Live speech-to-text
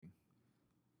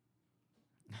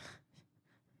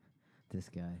This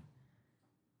guy.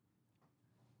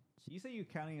 You say you're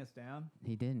counting us down?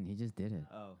 He didn't. He just did it.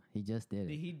 Oh. He just did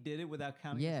it. He did it without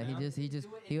counting Yeah, us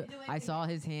down? I saw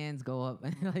his hands go up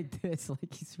like this,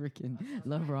 like he's freaking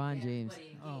LeBron James.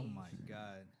 Oh my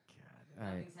God. All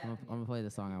right, I'm gonna play the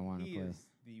song I want to He play. is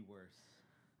the worst.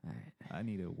 All right. I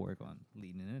need to work on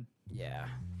leading in. Yeah.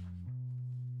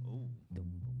 Oh.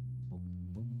 Boom, boom,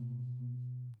 boom, boom.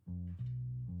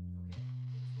 Okay,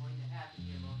 it's going to happen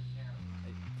here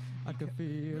momentarily. I can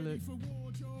feel it. For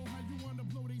war, Joe, how you wanna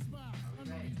blow they spot? I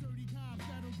know these dirty cops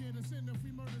that'll get us in if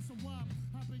we murder some wop.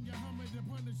 Hop in your Hummer, the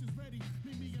punish is ready.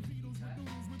 Meet me and Beatles with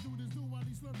noodles, we do this do while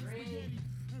he's slurping spaghetti.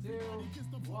 Everybody kiss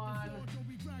the fucking floor, Joe,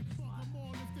 we crack, fuck them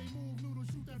all. If they move, noodles,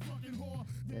 shoot that fucking whore.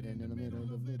 Dead in the middle,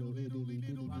 the middle,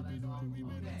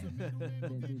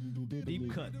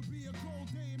 Deep cut.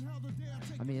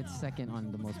 I mean, it's second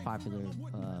on the most popular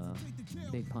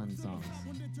Big Pun songs.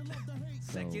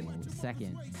 Second? So,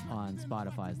 second on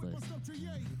Spotify's list. You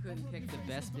couldn't pick the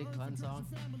best Big Pun song?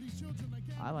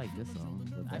 I like this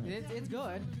song. I mean, it's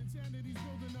good.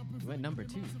 We went number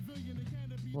 2.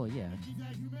 Well, yeah.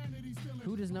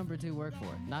 Who does number 2 work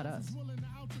for? Not us.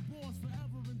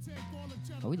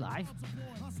 Are we live?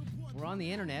 We're on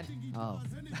the internet. Oh,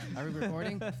 Are we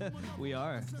recording? We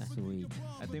are. sweet.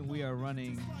 I think we are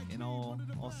running in all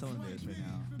cylinders right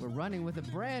now. We're running with a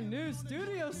brand new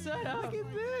studio setup. Look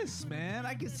at this, man.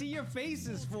 I can see your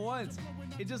faces for once.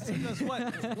 It just took us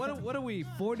what are we?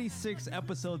 46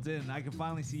 episodes in. I can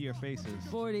finally see your faces.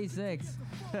 46.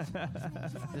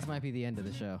 This might be the end of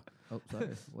the show. Oh, sorry.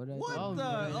 What did I What do? Oh,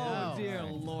 the? no. Oh dear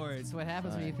Lord. That's what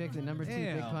happens when you pick the number 2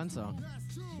 Big Damn. Pun song.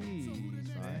 Jeez,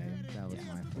 man. That was my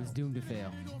It fault. was doomed to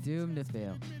fail. Doomed to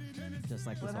fail. Just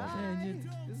like this whole thing.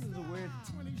 This is a weird.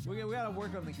 We gotta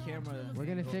work on the camera. We're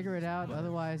gonna figure it out.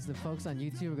 Otherwise, the folks on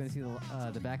YouTube are gonna see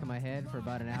the back of my head for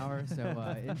about an hour. So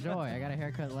enjoy. I got a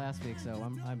haircut last week, so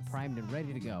I'm primed and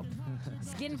ready to go.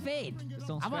 Skin fade.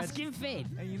 don't I want scratch- skin fade.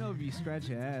 And you know, if you scratch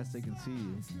your ass, they can see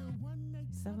you.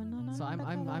 So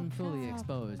I'm fully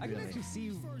exposed. I can Really. actually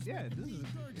see. Yeah, this is.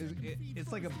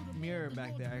 It's like a mirror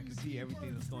back there. I can see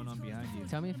everything that's going on behind you.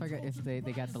 Tell me if they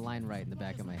got the line right in the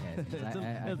back of my head. 'cause It's I've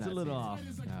a not little seen it. off.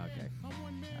 Oh, okay.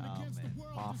 Oh man.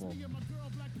 Awful.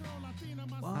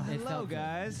 Well, It hello felt good.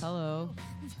 guys. Hello.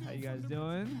 How you guys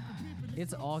doing?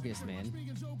 It's August, man.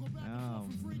 Oh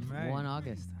man. 1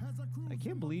 August. I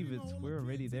can't believe we're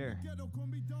already there.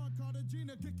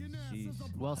 Jeez.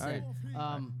 Well said.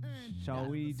 Shall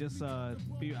we just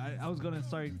be? I was gonna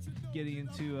start getting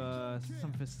into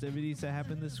some festivities that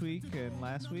happened this week and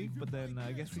last week, but then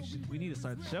I guess we need to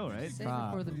start the show, right? Save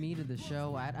it for the meat of the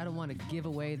show. I don't want to give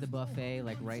away the buffet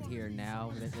like right here and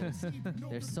now.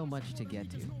 There's so much to get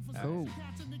to. Cool.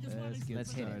 Let's get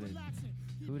Let's hit it. started.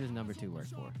 Who does number 2 work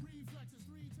for?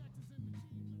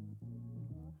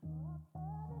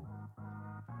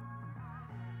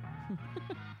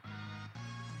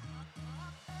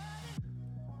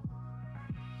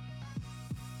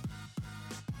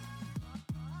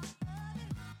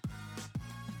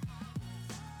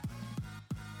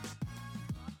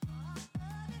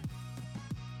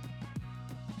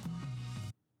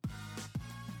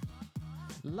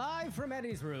 Live from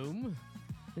Eddie's room.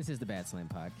 This is the Bad Slam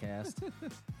Podcast.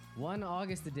 1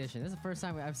 August edition. This is the first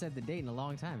time I've said the date in a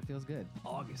long time. It feels good.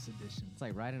 August edition. It's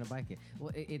like riding a bike.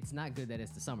 Well, it's not good that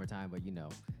it's the summertime, but you know,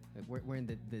 we're in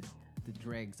the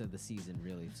dregs of the season,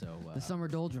 really. So The summer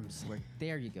doldrums.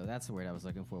 there you go. That's the word I was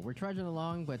looking for. We're trudging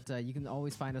along, but you can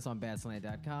always find us on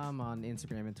badslant.com, on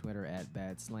Instagram and Twitter at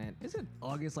badslant. Isn't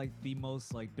August like the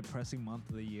most like depressing month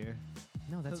of the year?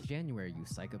 No, that's January, you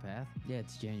psychopath. Yeah,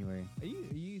 it's January. Are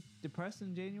you depressed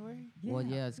in January? Well,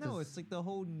 yeah, it's 'cause- No, it's like the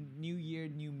whole new year,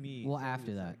 new me. Well, So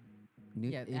after it's that. like-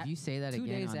 Yeah, If you say that 2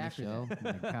 again days on the after show, oh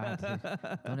my God, dude,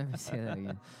 don't ever say that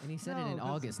again. And he said No, it in 'cause-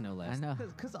 August, no less. I know.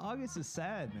 Because August is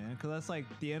sad, man. Because that's like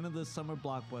the end of the summer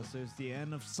blockbusters, the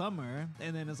end of summer,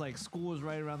 and then it's like school is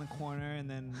right around the corner, and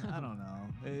then I don't know.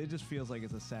 It just feels like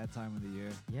it's a sad time of the year.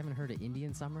 You haven't heard of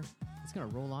Indian summer? It's going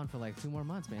to roll on for like 2 more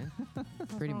months, man.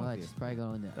 Pretty wrong with much. you? It's probably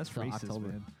going to That's till racist, October.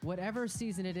 man. Whatever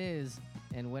season it is,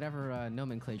 and whatever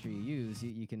nomenclature you use,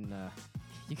 you can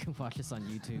you can watch us on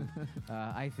YouTube.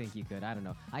 I think you could. I don't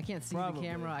know. I can't see Probably. the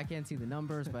camera. I can't see the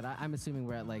numbers, but I'm assuming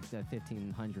we're at like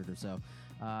 1,500 or so.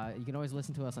 You can always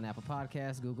listen to us on Apple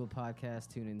Podcasts, Google Podcasts,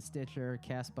 TuneIn, Stitcher,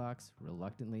 CastBox,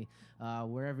 reluctantly.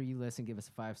 Wherever you listen, give us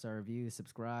a 5-star review,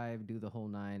 subscribe, do the whole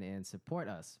 9, and support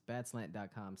us.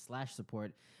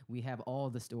 Badslant.com/support. We have all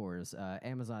the stores,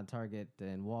 Amazon, Target,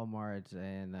 and Walmart,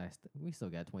 and we still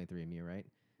got 23andMe, right?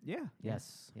 Yeah.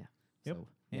 Yes. Yeah. Yep. So,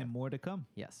 And more to come.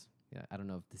 yes. yeah, I don't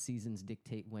know if the seasons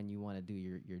dictate when you want to do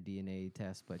your DNA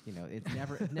test, but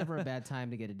it's never a bad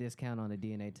time to get a discount on a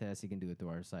DNA test. You can do it through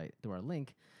our site, through our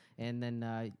link, and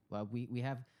then we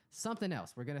have something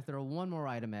else. We're gonna throw one more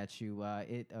item at you.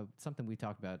 Something we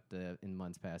talked about in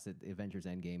months past at Avengers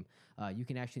Endgame. You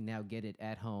can actually now get it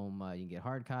at home. You can get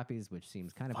hard copies, which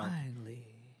seems kind of Finally.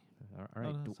 all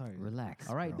right. Oh, no, sorry. Relax.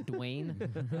 All right, bro. Dwayne.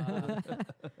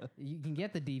 You can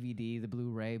get the DVD, the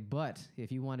Blu-ray, but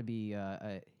if you want to be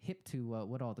hip to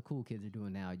what all the cool kids are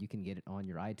doing now, you can get it on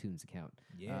your iTunes account.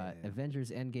 Yeah. Avengers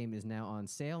Endgame is now on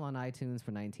sale on iTunes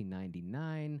for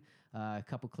 $19.99. A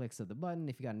couple clicks of the button.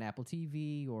 If you got an Apple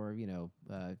TV or if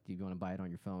you want to buy it on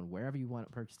your phone, wherever you want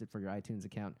to purchase it for your iTunes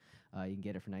account, you can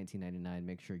get it for $19.99.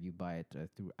 Make sure you buy it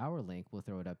through our link. We'll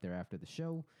throw it up there after the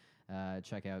show.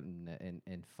 Check out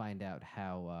and find out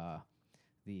how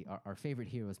our favorite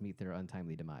heroes meet their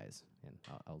untimely demise. And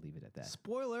I'll leave it at that.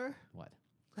 Spoiler. What?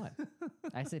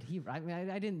 I said he. I mean,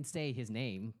 I didn't say his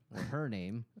name or her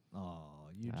name. Oh,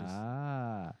 you just.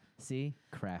 See,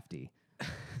 crafty.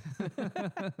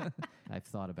 I've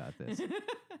thought about this.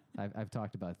 I've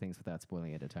talked about things without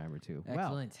spoiling it a time or two. Well,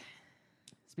 Excellent.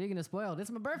 speaking of spoiled, it's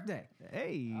my birthday.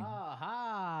 Hey.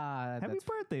 Aha! Happy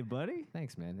birthday, buddy.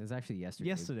 Thanks, man. It was actually yesterday.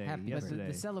 Yesterday. Happy But Yesterday.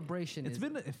 the celebration It's is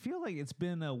been. I feel like it's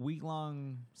been a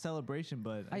week-long celebration,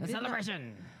 but I did not-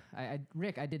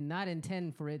 Rick, I did not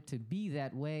intend for it to be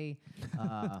that way.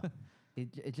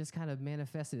 It just kind of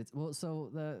manifested. So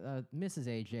the Mrs.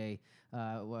 AJ,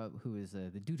 who is the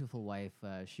dutiful wife,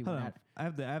 she Hold went on.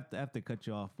 out. I have to cut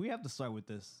you off. We have to start with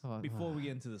this before we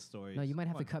get into the story. No, you might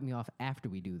have to cut me off after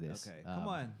we do this. Okay, come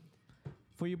on.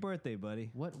 For your birthday, buddy.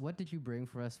 What did you bring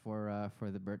for us for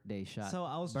the birthday shot? So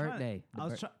I was Birthday.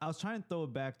 I was trying to throw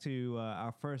it back to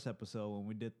our first episode when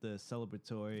we did the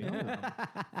celebratory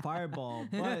fireball,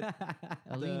 but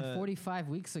Aline, 45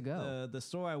 weeks ago. the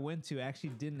store I went to actually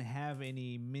didn't have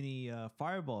any mini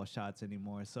fireball shots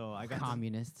anymore. So I got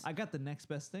Communists. I got the next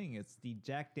best thing. It's the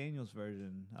Jack Daniels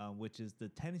version, which is the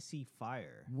Tennessee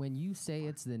Fire. When you say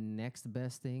it's the next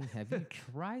best thing, have you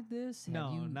tried this? Have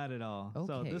No, you- not at all.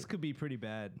 So Okay. this could be pretty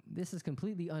bad. This is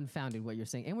completely unfounded what you're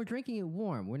saying, and we're drinking it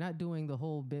warm. We're not doing the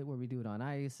whole bit where we do it on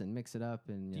ice and mix it up.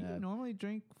 And Do you normally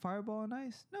drink Fireball on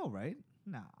ice? No, right?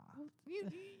 Nah. You're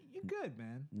good,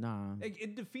 man. Nah.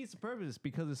 It defeats the purpose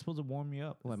because it's supposed to warm you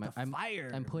up. What, It's am the I-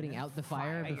 fire. I'm putting man. out the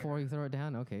fire before you throw it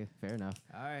down. Okay, fair enough.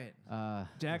 All right. Jack,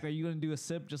 Jack, are you going to do a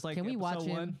sip just like Can we watch episode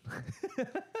one?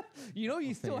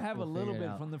 you still have we'll a little figure it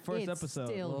bit out. from the first it's episode.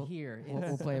 still here.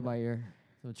 We'll play it by ear.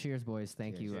 So cheers, boys.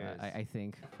 Thank you. Cheers. I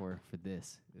think for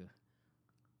this. Ugh.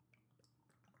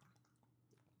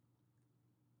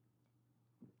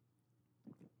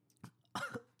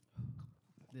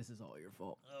 This is all your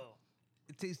fault.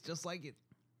 It tastes just like it.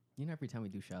 Every time we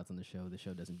do shots on the show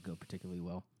doesn't go particularly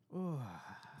well.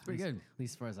 It's pretty good. At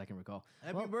least as far as I can recall.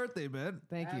 Happy Well, birthday, man.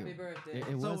 thank you. birthday.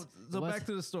 It was, So it was- back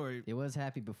to the story. It was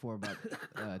happy before about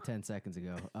 10 seconds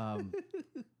ago.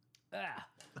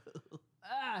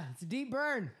 It's a deep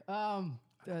burn.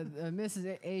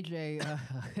 Mrs. AJ,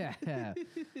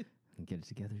 get it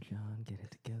together, John. Get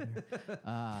it together.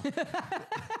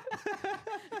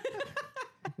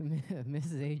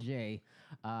 Mrs. AJ,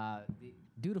 the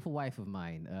dutiful wife of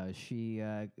mine, she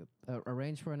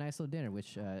arranged for a nice little dinner,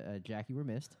 which Jack, you were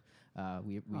missed. Thank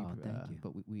you.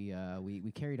 But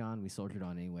we carried on. We soldiered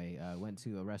on anyway. Went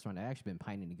to a restaurant I've actually been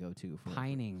pining to go to.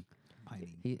 Pining. But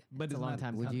it's a it's long not-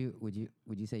 time. Would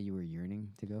you say you were yearning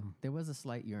to go? There was a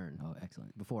slight yearn. Oh,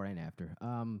 excellent. Before and after.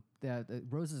 The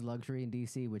Rose's Luxury in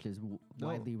DC, which is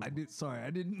widely. I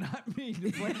did not mean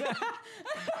to play that.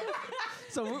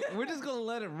 So we're just gonna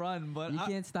let it run. But You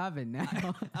can't stop it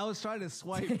now. I was trying to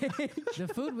swipe. The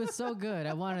food was so good,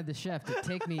 I wanted the chef to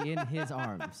take me in his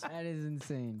arms. That is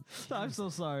insane. I'm so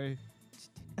sorry.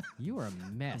 You are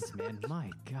a mess, man. My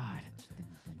God.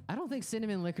 I don't think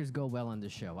cinnamon liquors go well on the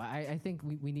show. I think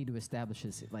we need to establish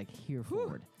this here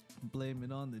forward. Blame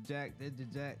it on the Jack. Did the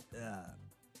Jack?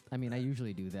 I mean, I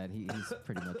usually do that. He's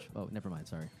pretty much. Oh, never mind.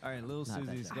 Sorry. All right, little Not that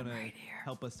Susie's Jack. gonna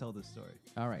help us tell this story.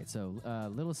 All right, so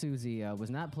Little Susie was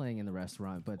not playing in the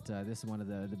restaurant, but this is one of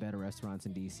the better restaurants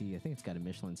in DC. I think it's got a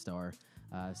Michelin star.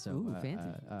 Ooh, fancy.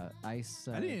 Ice.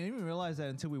 I didn't even realize that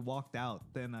until we walked out.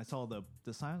 Then I saw the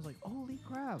sign. I was like, "Holy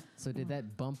crap!" So did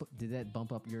that bump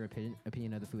up your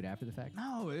opinion of the food after the fact?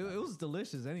 No, it was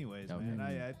delicious. Anyways, Okay.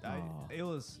 man. Aw. It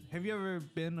was. Have you ever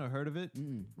been or heard of it?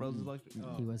 Rose's Luxury.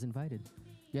 Oh. He was invited.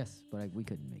 Yes, but we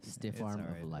couldn't make it. Stiff It's arm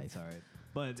all right, of life. It's all right.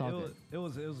 But It's all it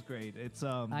was great. It's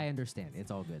I understand. It's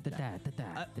all good. Jack.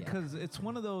 because it's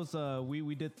one of those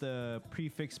we did the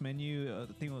prefix menu. I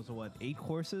think it was 8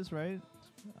 courses, right?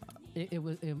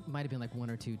 It might have been like one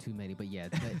or two too many, but yeah,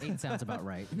 the 8 sounds about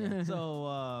right.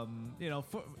 So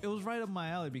it was right up my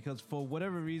alley because for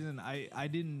whatever reason I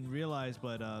didn't realize,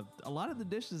 but a lot of the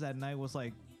dishes that night was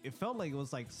like it felt like it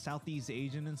was like Southeast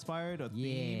Asian inspired or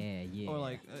theme, or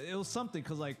like it was something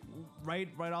because like right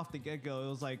off the get go it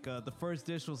was like the first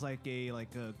dish was like a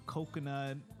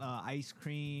coconut ice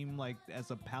cream like as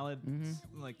a palate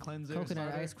like cleanser. Coconut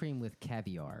starter. ice cream with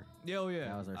caviar. Yeah, oh yeah.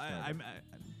 That was our starter.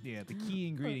 Yeah, the key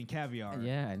ingredient caviar.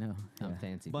 Yeah, I know. I'm Yeah.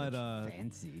 fancy, But, bitch.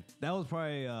 Fancy. That was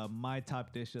probably my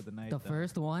top dish of the night. The though.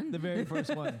 first one? The very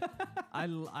first one.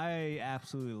 I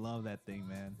absolutely love that thing,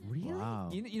 man. Really? Wow.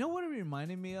 You know what it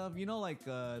reminded me of? You know, like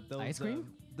those Ice cream?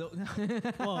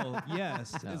 Well,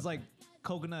 yes, No. it's like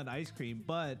coconut ice cream,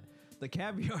 but the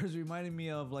caviar is reminding me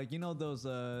of like those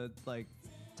like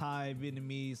Thai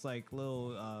Vietnamese like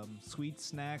little sweet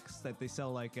snacks that they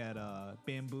sell like at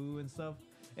Bamboo and stuff.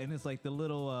 And it's like the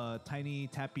little tiny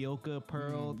tapioca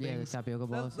pearl yeah, the things. tapioca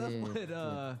balls. That's Yeah, what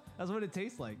yeah. that's what it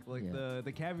tastes like. Like Yeah.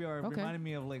 the caviar Okay. reminded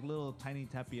me of like little tiny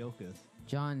tapiocas.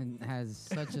 John has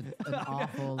such an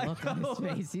awful look on his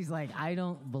face. He's like, I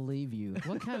don't believe you.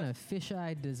 What kind of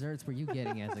fish-eyed desserts were you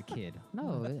getting as a kid?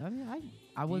 No, I mean,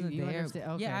 I wasn't you there.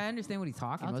 understand? Okay. Yeah, I understand what he's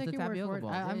talking I'll about. take The your word tapioca for it.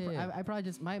 balls. Yeah, yeah. I probably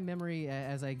just my memory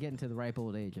as I get into the ripe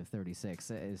old age of 36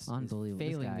 is Unbelievable.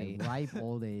 failing This me guy, ripe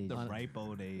old age. The ripe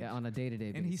old age. on a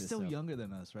day-to-day basis. And he's still so- younger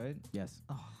than us, right? Yes.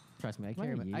 Trust me, By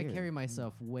a I year. carry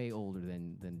myself way older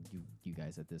than you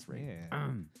guys at this rate.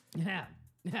 Yeah.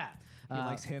 Yeah. He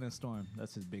likes Hannah Storm.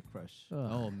 That's his big crush.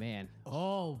 Oh man.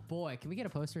 Oh boy. Can we get a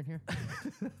poster in here?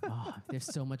 Oh, there's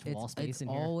so much wall space in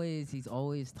here. He's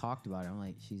always talked about it. I'm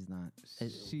like, she's not.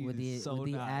 She with the is so with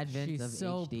the not. advent She's of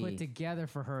so HD. put together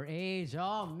for her age.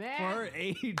 Oh man. For her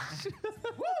age.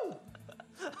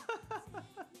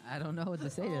 I don't know what to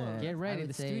say to that. Get I ready. would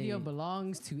The say studio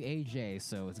belongs to AJ,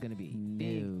 so it's gonna be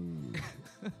big, no.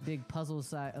 big puzzle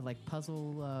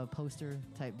puzzle poster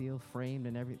type deal, framed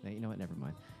and everything. You know what? Never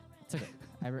mind. It's okay.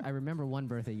 I remember one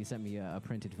birthday you sent me a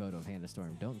printed photo of Hannah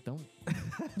Storm. Don't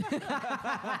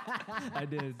I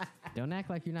did. don't act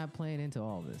like you're not playing into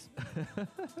all this.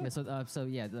 Yeah, so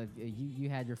yeah, like, you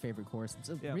had your favorite course.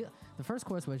 So Yeah. the first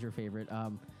course was your favorite.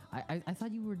 I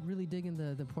thought you were really digging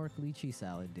the pork lychee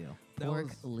salad deal.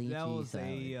 Pork lychee that was salad.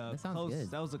 a That sounds close.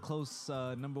 good. That was a close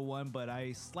number one, but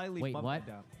I slightly Wait, bumped what? it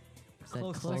down. Said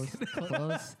Close close, second.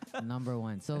 close number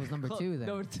one. So it was number two then.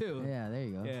 Number two. Yeah, there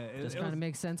you go. Yeah, Just it trying was, to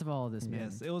make sense of all of this, man.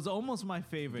 yes, it was almost my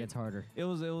favorite. Gets harder. It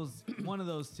was one of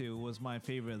those two was my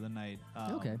favorite of the night.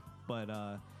 Okay. But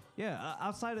yeah,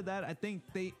 outside of that, I think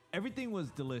everything was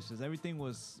delicious. Everything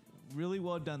was really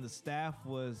well done. The staff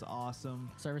was awesome.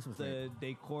 Service was The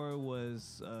decor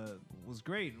was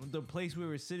great. The place we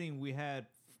were sitting, we had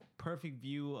perfect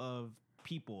view of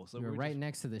people. So We were we're right just-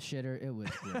 next to the shitter. It was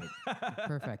great.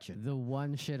 Perfection. The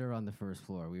one shitter on the first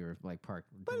floor. We were like parked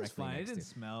But directly it's fine. It next didn't to.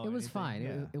 smell. It or was anything. fine.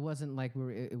 Yeah. It wasn't like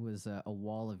it was a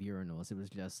wall of urinals. It was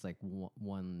just like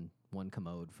one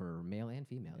commode for male and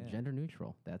female, Yeah. gender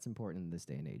neutral. That's important in this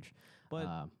day and age.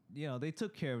 But they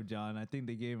took care of John. I think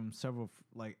they gave him several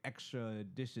like extra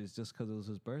dishes just because it was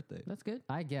his birthday. That's good.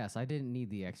 I guess I didn't need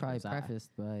the Probably extras.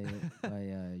 prefaced by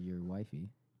your wifey.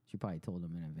 She probably told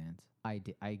him in advance. I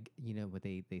did. You know what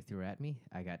they threw at me?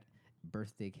 I got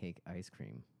birthday cake ice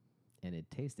cream, and it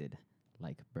tasted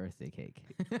like birthday cake.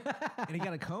 And he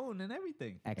got a cone and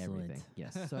everything. Excellent. Everything.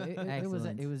 Yes. So it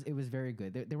Excellent. was very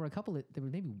good. There were a couple of there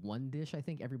was maybe one dish I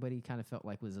think everybody kind of felt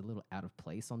like was a little out of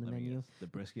place on the Let me menu. guess. The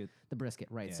brisket. The brisket,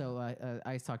 right? Yeah. So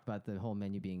I talked about the whole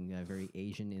menu being very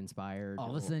Asian inspired. All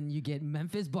of a sudden, you get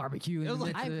Memphis barbecue. In It was the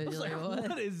like, midst of I it. was You're like, like,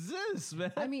 what is this,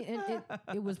 man? I mean,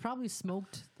 it was probably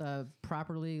smoked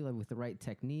properly, like with the right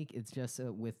technique. It's just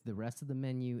with the rest of the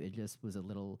menu, it just was a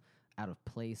little out of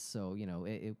place. So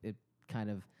it kind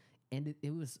of ended.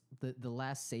 It was the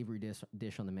last savory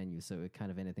dish on the menu, so it kind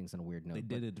of ended things on a weird note. They But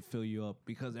did it to fill you up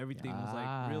because everything was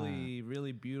Ah. like really,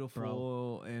 really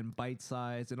beautiful and bite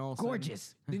sized and all.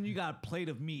 Gorgeous. Then you got a plate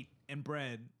of meat and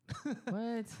bread.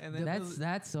 What? And then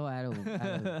that's so out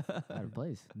of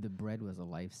place. The bread was a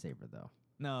lifesaver, though.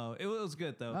 no, it was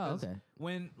good though. Oh, 'cause okay.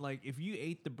 When if you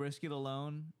ate the brisket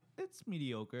alone, it's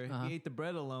mediocre. If Uh-huh. you ate the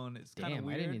bread alone, it's kind of Damn,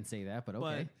 weird. I didn't even say that, but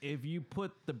okay. But if you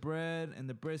put the bread and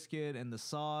the brisket and the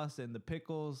sauce and the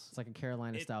pickles, It's like a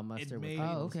Carolina style mustard. made, with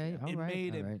Oh, okay. it Alright,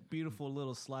 made a alright. beautiful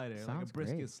little slider, like Sounds a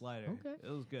brisket great. slider. Okay.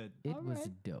 It was good. It was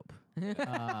dope.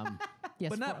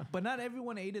 Yes, But not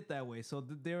everyone ate it that way. So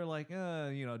they were like,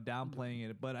 downplaying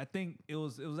it. But I think it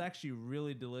was actually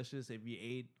really delicious if you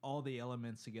ate all the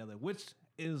elements together, which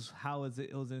is how is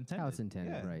it was intended. How it's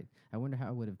intended, Yeah. right? I wonder how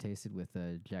it would have tasted with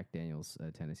Jack Daniel's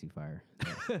Tennessee Fire.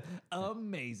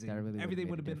 Amazing. That really would've Everything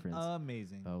made would a have been difference.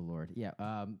 amazing. Oh Lord, yeah.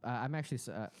 I'm actually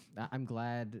I'm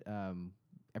glad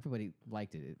everybody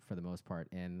liked it for the most part,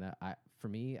 and for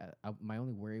me, my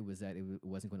only worry was that it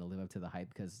wasn't going to live up to the hype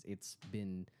because it's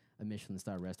been a Michelin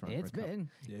star restaurant. It's for a couple- been.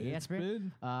 Yeah, it's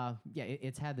been.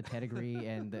 It's had the pedigree,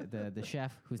 and the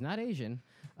chef, who's not Asian,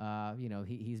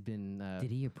 he's been.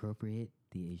 Did he appropriate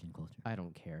the Asian culture? I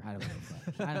don't care. I don't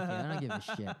care. I don't care. I don't give a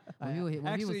shit. When people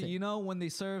Actually, say- you know when they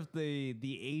served the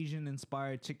Asian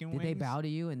inspired chicken did wings? they bow to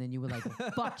you and then you were like,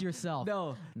 "Fuck yourself"?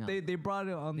 No, No. They brought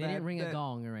it on They that. didn't ring a that-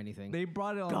 gong or anything. They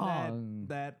brought it on Gong.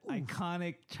 that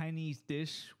iconic Chinese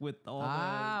dish with all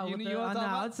Ah, the with you the, know what on I'm the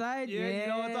talking about? outside, Yeah, you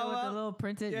know what I'm talking with about? the little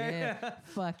printed, Yeah.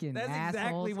 fucking That's assholes.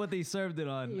 exactly what they served it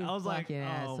on. You I was like, fucking oh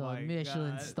asshole, my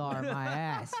Michelin God. star my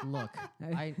ass. Look,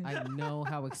 I know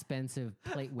how expensive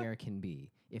plateware can be.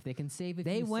 If they can save a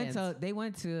They few went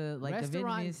cents, to like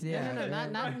Restaurant- the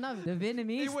Vietnamese, not the Vietnamese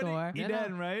They went to store.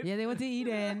 Eden, right? Yeah, they went to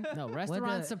Eden. No, What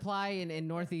Restaurant the- Supply in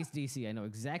Northeast DC. I know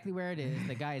exactly where it is.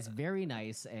 The guy is very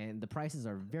nice, and the prices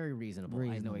are very reasonable. I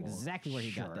know Reasonable. exactly where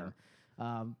he got them.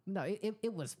 Sure. No,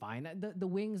 it was fine. The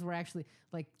wings were actually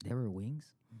like There were wings.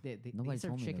 they Nobody served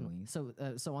told me there chicken were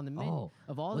wings. So on the menu Oh,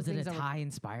 of all was the it things a that were- Thai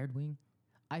inspired wing?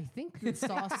 I think the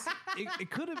sauce It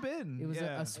could have been. it was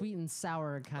yeah. a sweet and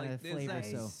sour kind Like, of there's flavor. that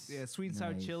So yeah, sweet and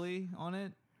sour Nice. chili on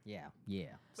it. yeah,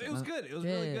 But it was good. It was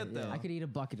really good though. I could eat a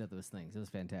bucket of those things. It was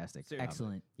fantastic. Seriously.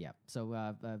 Excellent. Yeah. So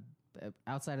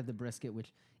outside of the brisket,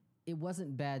 which it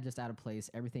wasn't bad, just out of place.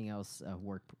 Everything else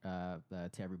worked to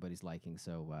everybody's liking.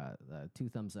 So 2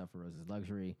 thumbs up for Rose's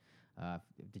Luxury.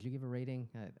 Did you give a rating?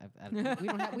 We don't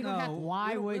have. We don't have. No.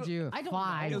 Why we would don't- you? I don't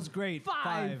Five. It was great.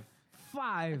 Five.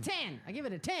 10. I give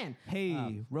it a 10.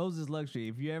 Hey, Rose's Luxury.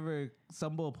 If you ever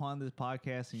stumble upon this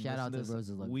podcast and you Shout out listen to this,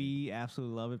 Rose's Luxury. we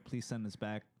absolutely love it. Please send us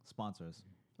back. Sponsor us.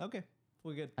 Okay,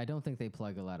 we're good. I don't think they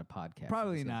plug a lot of podcasts.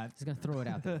 Probably I'm not. Just gonna throw it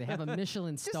out there. They have a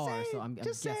Michelin star, so I'm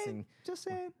guessing Just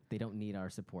saying. they don't need our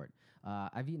support.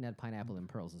 I've eaten at Pineapple and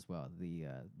Pearls as well. The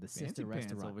Fancy sister pants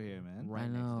restaurant over here, man. right I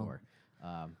next know. door.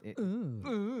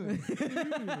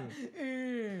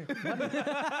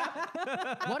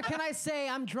 What can I say?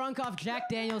 I'm drunk off Jack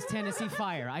Daniel's Tennessee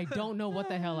Fire. I don't know what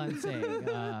the hell I'm saying.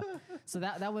 So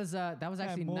that was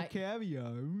actually more ni- caviar.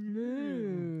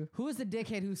 Who was the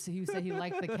dickhead who said he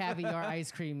liked the caviar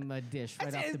ice cream dish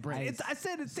right off the bread? I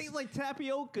said it tastes like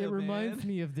tapioca. It reminds man.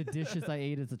 me of the dishes I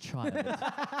ate as a child.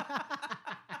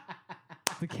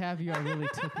 The caviar really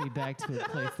took me back to a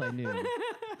place I knew.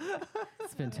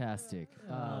 It's fantastic.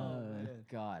 Oh,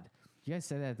 God. You guys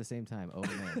say that at the same time. Oh,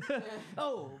 man.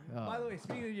 Oh, by the way,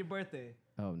 speaking of your birthday,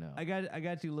 Oh, no. I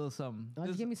got you a little something. Oh, did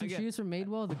you This- give me some I got- shoes from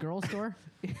Madewell, the girl store?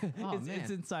 Oh, it's, man.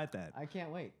 it's inside that. I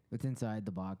can't wait. It's inside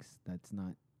the box. That's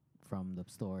not from the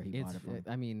store he bought it from.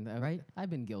 I mean, Right? I've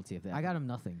been guilty of that. I got him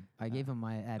nothing. I gave him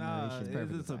my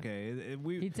admiration. It's okay.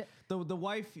 We He ta- the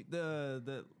wife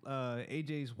the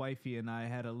AJ's wifey and I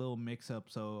had a little mix up,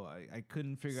 so I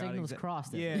couldn't figure Signals out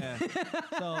crossed it. Yeah.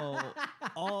 So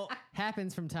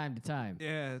Happens from time to time.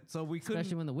 yeah. So we Especially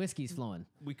couldn't when the whiskey's flowing.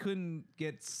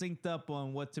 get synced up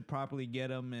on what to properly get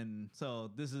them, and so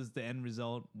this is the end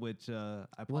result, which I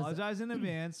apologize in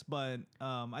advance, but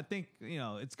I think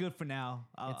it's good for now.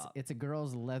 It's a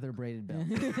girl's leather braided belt.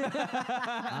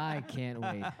 I can't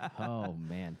wait. Oh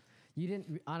man, you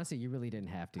didn't. Honestly, you really didn't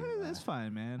have to. That's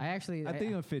fine, man. I actually. I think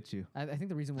it'll fit you. I think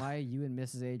the reason why you and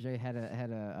Mrs. AJ had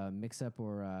a mix up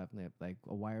or like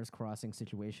a wires crossing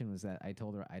situation was that I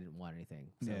told her I didn't want anything.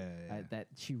 So Yeah. that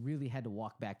she really had to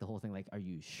walk back the whole thing. Like, are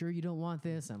you sure you don't want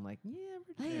this? I'm like, yeah.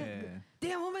 Yeah.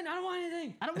 Damn woman, I don't want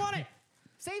anything. I don't want it.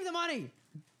 Save the money.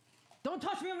 Don't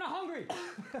touch me. I'm not hungry.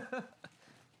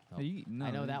 No,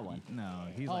 I know that one. No,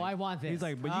 he's Oh, like, I want this. He's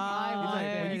like, but you, Ah, he's like,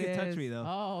 there but you it can touch is. me though.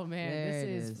 Oh man, There this it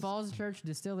is is. Falls Church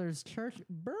Distillers Church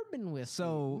bourbon whiskey.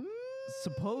 So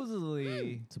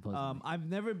supposedly, Supposedly. I've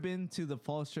never been to the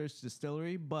Falls Church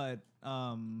Distillery, but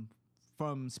from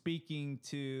speaking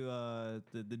to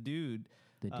the dude,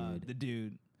 The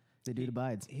dude. the dude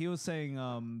abides. he was saying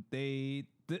of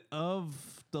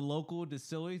the local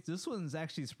distilleries, this one's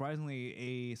actually surprisingly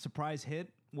a surprise hit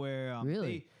where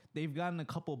Really? they've gotten a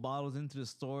couple bottles into the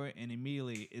store and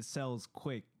immediately it sells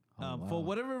quick. for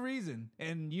whatever reason,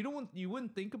 and you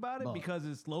wouldn't think about it Well. because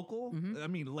it's local. I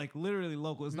mean, like literally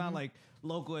local. It's not like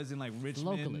local as in like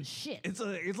Richmond. Local as shit. It's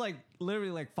like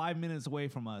literally like 5 minutes away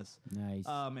from us. Nice.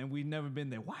 And we've never been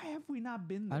there. Why have we not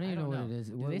been there? I don't even know what know. it is.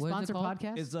 Do What they is it sponsor called?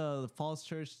 podcasts? It's Falls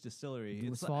Church Distillery.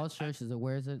 It's Falls Church. Is it?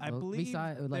 Where is it? I Well, believe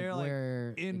beside, like they're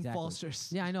where like in exactly? Falls Church.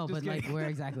 Yeah, I know, Just but like kidding. where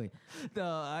exactly?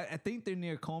 I think they're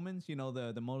near Coleman's. You know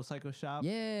the motorcycle shop.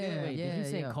 Yeah, Wait, yeah. did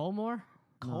you say yeah. Colmore?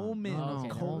 Coleman's. No, okay,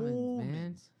 Coleman's, man.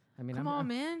 Coleman's. I mean, Come on,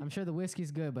 man. I'm sure the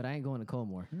whiskey's good, but I ain't going to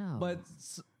Colmore. No, But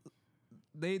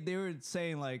they were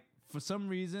saying like for some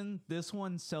reason this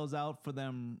one sells out for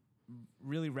them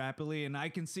really rapidly, and I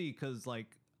can see because like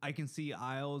I can see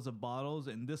aisles of bottles,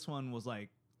 and this one was like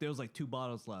there was like 2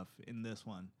 bottles left in this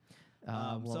one. So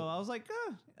I was like,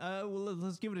 well,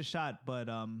 let's give it a shot. But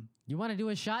You want to do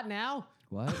a shot now?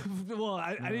 what? well,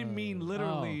 I didn't mean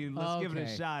literally. Oh, let's give it a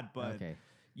okay. shot, but Okay.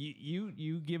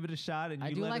 you give it a shot, and I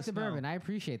you do let like us the know. bourbon. I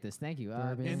appreciate this. Thank you.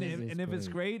 Bourbon This And, is- is and if it's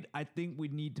great. great, I think we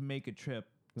need to make a trip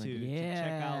Like, to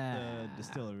check out the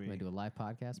distillery. Want to do a live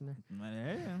podcast from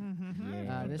there?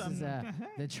 Yeah. This is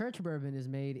the church bourbon is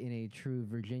made in a true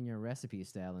Virginia recipe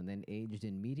style and then aged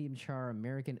in medium char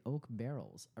American oak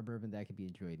barrels. A bourbon that can be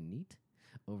enjoyed neat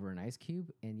over an ice cube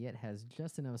and yet has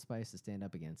just enough spice to stand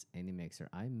up against any mixer.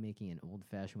 I'm making an old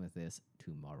fashioned with this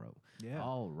tomorrow. Yeah.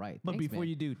 All right. But Thanks, before man.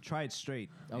 you do, try it straight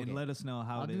Okay. and let us know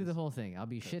how I'll it do is. the whole thing. I'll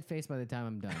be shit faced by the time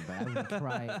I'm done, but I will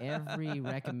try every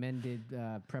recommended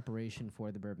preparation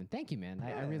for the bourbon. Thank you, man. I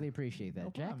Yeah. really appreciate that,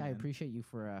 No Jack. problem, I man. appreciate you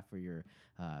for your.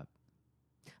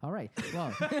 All right.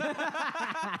 Well,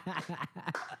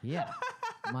 yeah,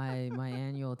 my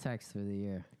annual text for the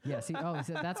year. yeah. See,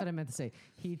 so that's what I meant to say.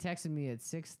 He texted me at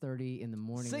 6:30 in the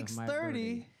morning of my 6:30.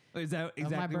 birthday. Is that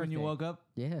exactly when you birthday. woke up?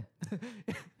 Yeah.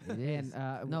 It is.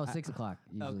 And No, 6 o'clock.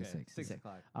 Usually Okay, 6. 6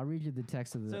 o'clock. I'll read you the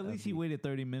text of the. So at of least he the- waited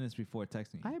 30 minutes before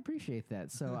texting I you. appreciate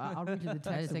that. So I'll read you the I had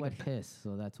text to of take what. a piss,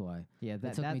 so that's why. Yeah,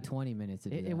 It took me 20 minutes to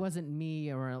do It that. wasn't me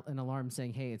or an alarm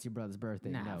saying, "Hey, it's your brother's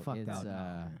birthday." Nah, no, fuck it's,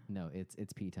 that. no,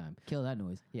 it's pee time. Kill that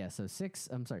noise. Yeah, so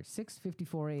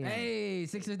 6:54 a.m. Hey,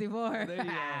 6:54. There you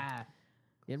go.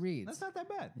 It reads, That's not that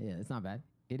bad. Yeah, it's not bad.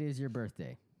 "It is your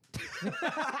birthday."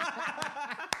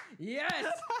 Yes,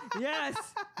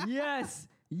 yes, yes,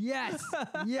 yes,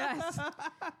 yes.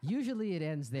 Usually it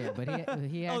ends there, but he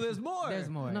Oh, actually, there's more. There's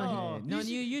more. No, Oh, no.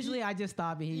 you Usually I just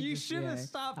stop. And he you just, should have yeah,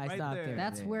 stopped I right stopped there.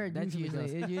 That's yeah. where it That's usually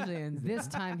goes. goes. It usually ends. This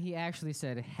time he actually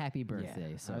said "Happy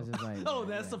Birthday." Yeah. So I was just like, Oh,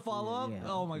 that's the follow up? yeah,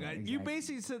 Oh my yeah, god. You exactly.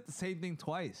 basically said the same thing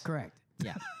twice. Correct.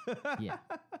 yeah, yeah,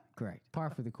 Correct. par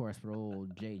for the course for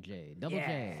old JJ, double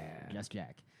J, just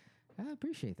Jack. I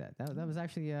appreciate that. That was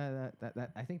actually that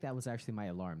I think that was actually my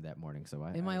alarm that morning. So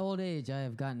In my old age, I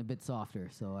have gotten a bit softer,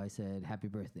 so I said happy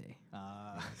birthday.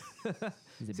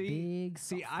 He's a see, big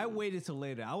see, I waited till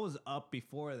later. I was up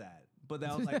before that. But then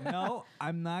I was like, no,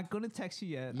 I'm not going to text you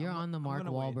yet. You're I'm- on the I'm Mark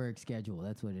gonna wait. Wahlberg schedule.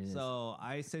 That's what it is. So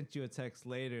I sent you a text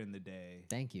later in the day.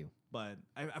 Thank you. But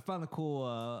I found a cool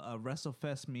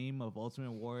WrestleFest meme of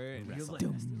Ultimate Warrior. And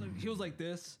he was like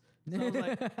this. So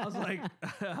I was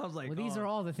like, Well, these oh. are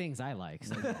all the things I like.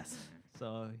 So yes.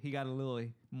 So he got a little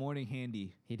morning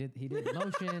handy. He did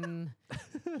motion.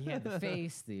 He had the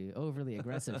face, the overly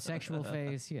aggressive sexual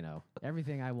face. You know,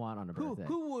 everything I want on a birthday.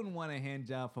 Who wouldn't want a hand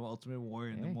job from Ultimate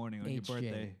Warrior in the Hey, morning on your HJ.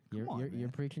 birthday? You're, Come on, you're man.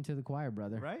 preaching to the choir,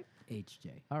 brother. Right?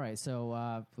 HJ. All right.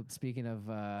 So speaking of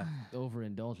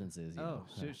overindulgences, you know,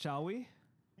 Shall we?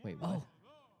 wait. What?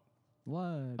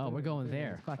 What? Oh, we're going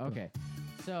there. Fuck them. Okay.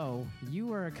 So you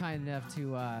were kind enough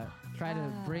to try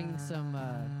to bring some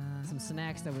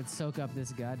snacks that would soak up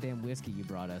this goddamn whiskey you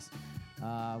brought us.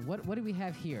 What do we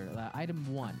have here? Item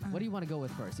 1. What do you want to go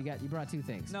with first? You brought 2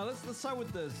 things. Now let's start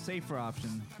with the safer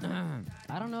option.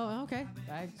 I don't know. Okay.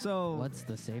 So What's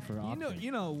the safer option?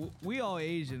 you know, we all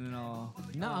Asian and all.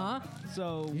 Nuh-uh.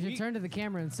 So You we, should turn to the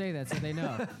camera and say that so they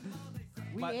know.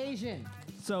 We But- Asian.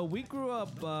 So we grew up.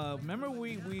 Remember,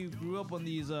 we grew up on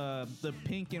these the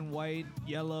pink and white,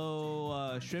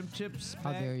 yellow shrimp chips.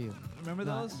 How pack. dare you? Remember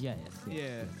Not- those? Yes.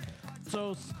 Yeah.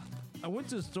 So I went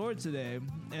to the store today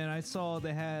and I saw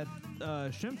they had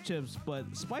shrimp chips, but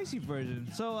spicy version.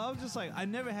 So I was just like, I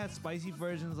never had spicy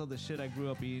versions of the shit I grew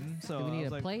up eating. So Do we I need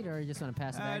was a like, plate or you just want to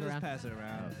pass the I bag just around? pass it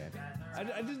around.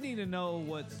 Okay. I just need to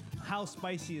know how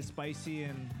spicy is spicy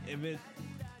and if it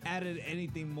added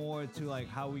anything more to like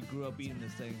how we grew up eating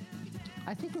this thing.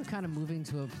 I think we're kind of moving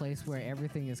to a place where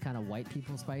everything is kind of white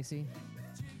people spicy.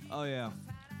 Oh yeah,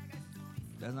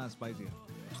 that's not spicy.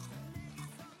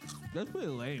 That's pretty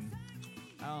lame.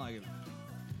 I don't like it.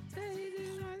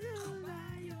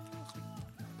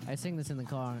 I sing this in the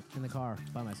car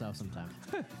by myself sometimes.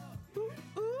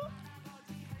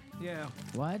 Yeah,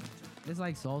 What? It's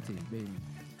like salty, baby.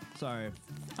 Sorry,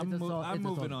 I'm a salt- I'm it's a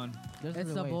moving salt. on. There's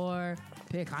It's other ways. sabor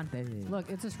picante. Look,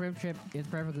 it's a shrimp chip. It's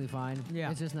perfectly fine. Yeah.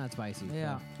 It's just not spicy. so.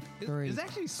 Yeah. It- 3. It's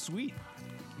actually sweet,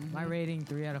 My rating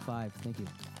 3 out of 5. Thank you.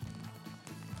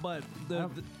 but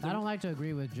I don't like to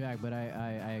agree with Jack, but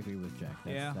I agree with Jack.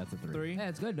 That's a 3. 3. Yeah,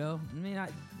 it's good though. I mean,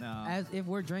 No, as if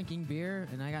we're drinking beer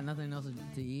and I got nothing else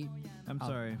to eat. I'm I'll-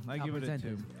 sorry. I I'll give it a present 2.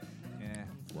 it. Yeah.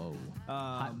 Whoa.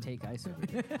 Hot take ice over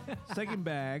here. Second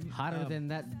bag. Hotter than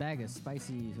that bag of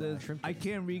spicy shrimp. I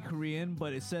can't read Korean,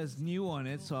 but it says new on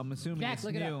it, so I'm assuming Jack, it's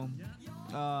look it new.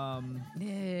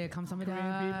 Yeah, 감사합니다.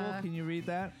 Korean people, can you read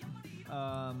that?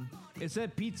 It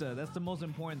said pizza. That's the most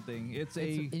important thing. It's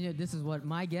a. This is what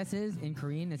my guess is. In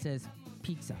Korean, it says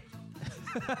pizza.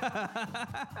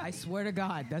 I swear to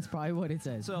God, that's probably what it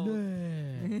says. So,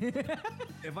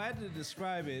 if I had to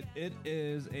describe it, it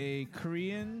is a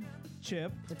Korean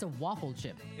chip. It's a waffle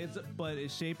chip. But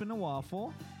it's shaped in a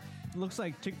waffle. Looks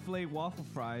like Chick-fil-A waffle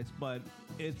fries, but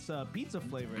it's pizza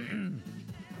flavored.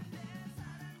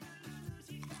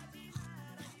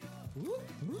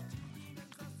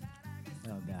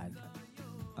 Oh God.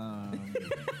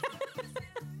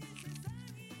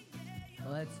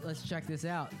 Let's check this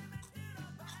out.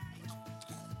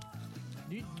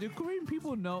 Do Korean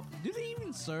people know? Do they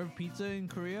even serve pizza in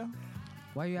Korea?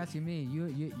 Why are you asking me?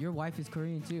 Your wife is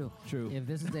Korean too. True. If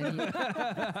this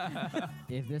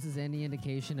is any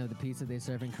indication of the pizza they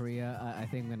serve in Korea, I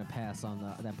think I'm gonna pass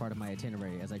on that part of my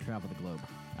itinerary as I travel the globe.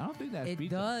 I don't think that's It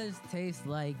pizza. does taste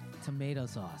like tomato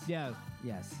sauce. Yeah.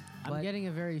 Yes. I'm But getting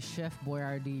a very Chef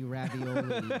Boyardee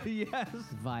ravioli Yes.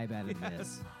 vibe out of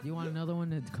this. do you want another one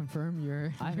to confirm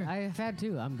your? I've had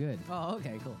two. I'm good. Oh,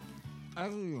 okay, cool.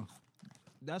 Actually,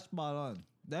 that's spot on.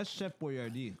 That's Chef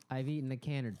Boyardee. I've eaten a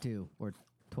can or two or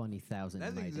 20,000.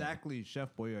 That's exactly Chef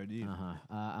Boyardee.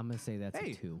 I'm gonna say that's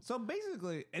Hey, a 2. so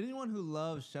basically, anyone who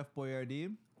loves Chef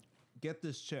Boyardee, get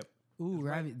this chip. Ooh,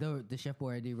 the Chef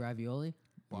Boyardee ravioli.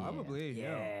 Probably,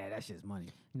 yeah. that shit's money.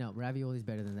 No, ravioli's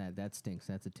better than that. That stinks.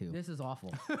 That's a 2. This is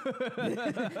awful.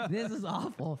 This is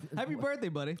awful. Happy birthday,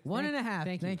 buddy.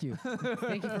 1.5. Thank you.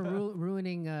 Thank you for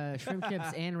ruining shrimp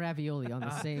chips and ravioli on the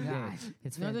same day.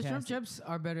 It's No, fantastic. the shrimp chips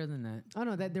are better than that. Oh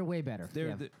no, they're way better. They're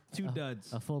Yeah. the 2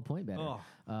 duds. A full point better.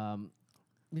 Oh.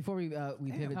 Before we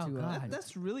pivot oh, to God.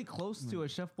 That's really close to a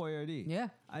Chef Boyardee. Yeah.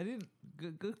 I didn't.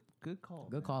 Good call.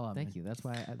 Good call out. thank man. you. That's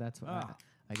why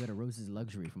I go to Rose's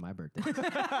Luxury for my birthday.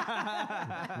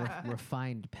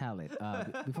 Refined palate.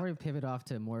 Before we pivot off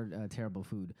to more terrible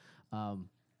food,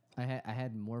 I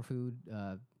had more food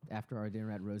after our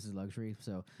dinner at Rose's Luxury.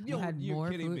 So You had you're more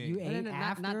kidding food. me. You no, ate no,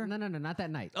 after. no, not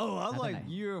that night. Oh, I was Not that like, night.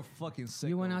 you're fucking sick.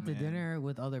 You went out to dinner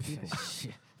with other people.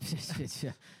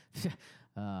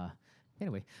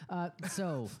 Anyway,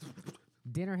 so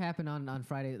dinner happened on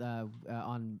Friday.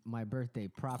 On my birthday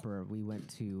proper, we went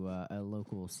to a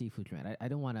local seafood joint. I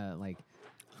don't want to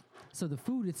So the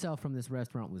food itself from this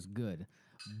restaurant was good,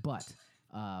 but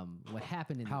what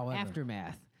happened in the However.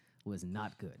 aftermath was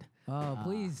not good. Oh,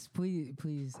 please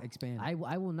expand.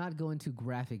 I will not go into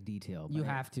graphic detail. You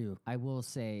but have to. I will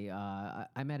say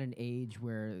I'm at an age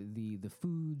where the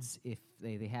foods, if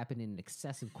they happen in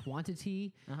excessive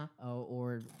quantity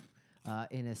or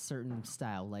in a certain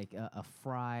style, like a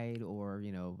fried or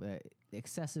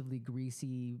excessively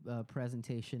greasy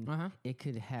presentation, it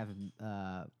could have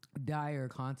Dire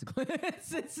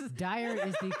consequences. dire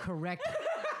is the correct.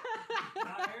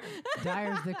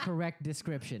 Dire is the correct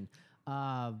description.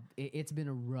 It's been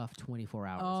a rough 24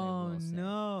 hours. I Oh will say.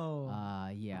 no.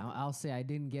 Yeah, I'll say I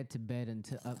didn't get to bed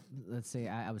until let's say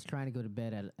I was trying to go to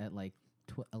bed at like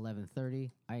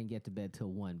 11:30. I didn't get to bed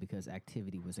till 1 because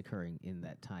activity was occurring in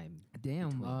that time.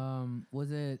 Damn.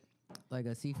 Was it like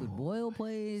a seafood boil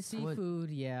place? What- Seafood,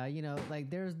 yeah, like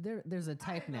there's a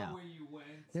type now. Where you went.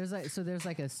 There's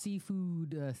like a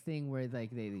seafood thing where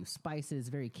like they do spices,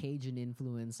 very Cajun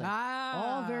influence,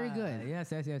 all very good.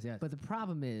 Yes. But the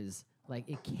problem is, like,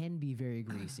 it can be very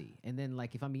greasy. And then,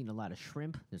 like, if I'm eating a lot of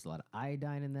shrimp, there's a lot of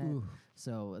iodine in that. Ooh.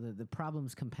 So the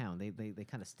problems compound. They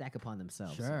kind of stack upon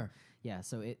themselves. So, Sure. yeah,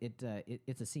 so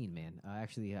it's a scene, man.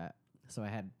 Actually, so I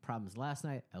had problems last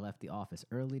night. I left the office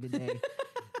early today.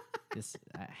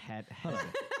 I had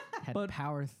But-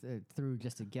 power through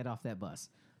just to get off that bus.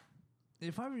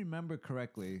 If I remember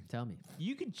correctly, Tell me.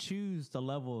 you can choose the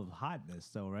level of hotness,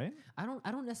 though, right? I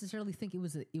don't necessarily think it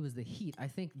was the heat. I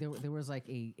think there was like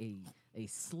a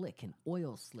slick, an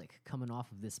oil slick coming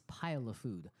off of this pile of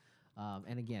food.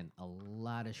 And again, a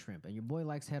lot of shrimp. And your boy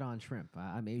likes head-on shrimp.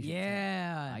 I'm Asian. so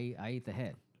Yeah. I eat the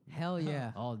head Hell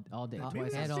yeah. all day. Maybe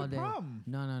Twice that's Head the all day. problem.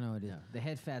 No, it is. The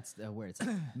head fat's where it's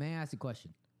at. May I ask a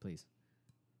question? Please.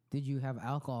 Did you have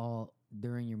alcohol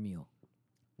during your meal?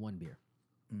 One beer.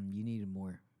 You needed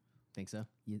more. Think so?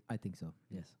 I think so.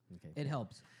 Yes. Okay. It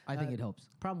helps. I think it helps.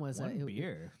 Problem was One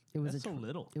beer. It was That's a so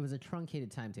little. It was a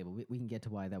truncated timetable. We can get to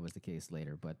why that was the case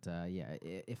later, but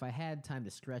if I had time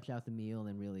to stretch out the meal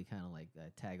and really kind of like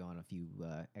tag on a few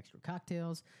extra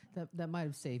cocktails, that might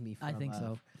have saved me. From, I think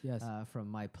so. Yes. From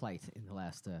my plight in the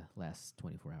last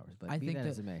 24 hours. But I be think that that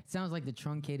as it may. it sounds like the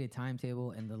truncated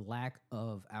timetable and the lack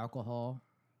of alcohol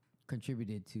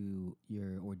contributed to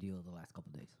your ordeal the last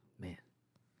couple days. Man,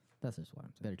 That's just what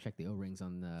I'm saying. better check the O-rings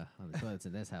on the toilets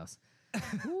in this house.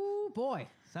 Ooh, boy.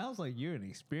 Sounds like you're an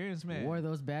experienced man. Wore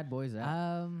those bad boys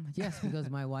out. Yes, because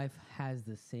my wife has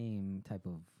the same type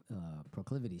of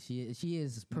proclivity. She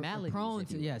is Maladies, prone if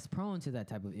to you will. prone to that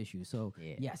type of issue. So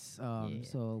Yeah. yes, Yeah.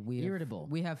 so we Irritable,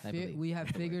 We have I believe. we have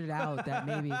figured out that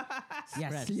maybe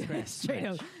yes, Scratch, straight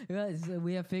up. Yes,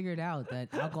 we have figured out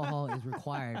that alcohol is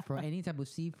required for any type of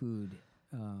seafood.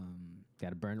 Got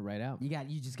to burn it right out.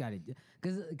 You just got to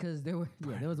because there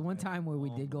was one time where we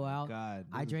Oh did go my out. God,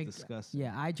 I this is drank disgusting.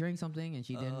 Yeah, I drank something and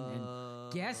she didn't.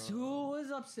 And guess who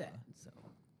was upset? So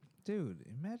Dude,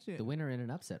 imagine The winner in an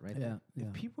upset right there.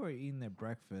 if people are eating their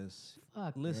breakfast,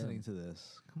 Fuck listening to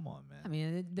this. Come on, man. I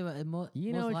mean,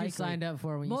 You know what you signed up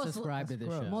for when you most subscribe to this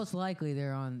bro, show. Most likely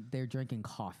they're drinking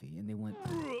coffee and they went.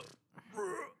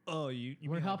 oh, you We're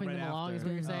mean, like, helping right them along, is after?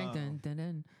 what you're saying? Dun, dun,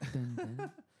 dun, dun,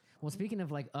 dun. Well, speaking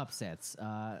of like upsets,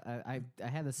 I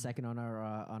had the second on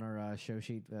our show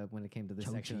sheet when it came to this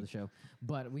Show section of the show,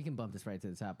 but we can bump this right to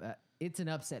the top. It's an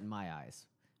upset in my eyes,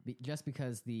 just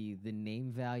because the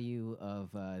name value of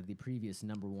the previous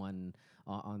number one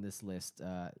on this list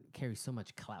carries so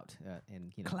much clout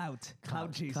and Cloud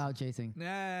chasing. Cloud chasing.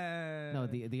 Nah. No,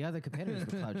 the other competitors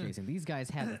were cloud chasing. These guys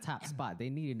had the top spot. They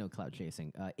needed no cloud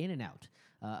chasing. In and Out,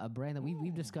 a brand that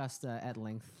we've discussed at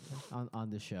length on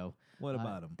the show. What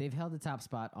about 'em? They've held the top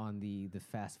spot on the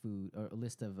fast food or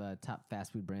list of top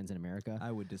fast food brands in America.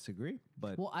 I would disagree,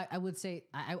 but Well, I would say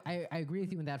I agree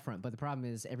with you on that front, but the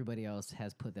problem is everybody else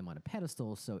has put them on a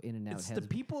pedestal. So In and Out it's has the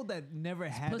people that never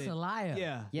had Puts it. a liar.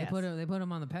 Yeah. Yes. They put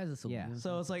him on the pedestal. Yeah.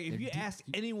 So it's like if you ask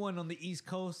anyone on the East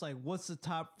Coast, like, what's the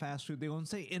top fast food, they won't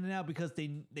say In and Out because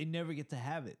they never get to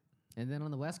have it. And then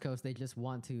on the West Coast, they just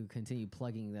want to continue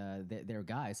plugging their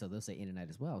guy, so they'll say In and Out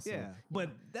as well. So, Yeah,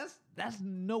 but that's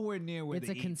nowhere near where It's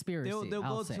they a eat. conspiracy, They'll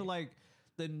I'll go say. to like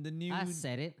the new. I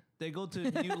said it. They go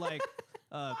to the new like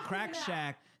Crack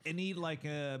Shack and eat like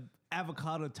a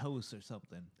avocado toast or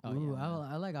something. Ooh,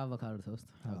 I like avocado toast.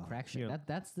 Oh, crack shit. yeah.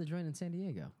 That's the joint in San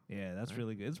Diego. Yeah, that's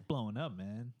really good. It's blowing up,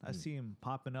 man. I see him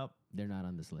popping up. They're not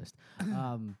on this list.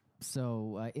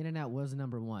 So In and Out was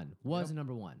number one.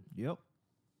 Number one Yep.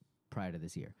 prior to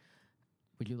this year.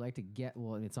 Would you like to get?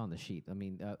 Well, it's on the sheet. I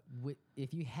mean,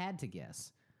 if you had to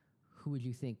guess, who would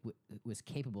you think was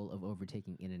capable of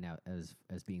overtaking In and Out as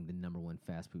being the number one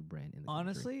fast food brand in the country?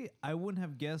 Honestly, I wouldn't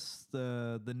have guessed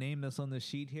the name that's on the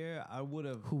sheet here. I would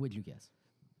have. Who would you guess?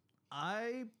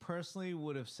 I personally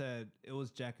would have said it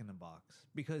was Jack in the Box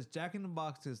because Jack in the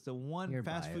Box is the one You're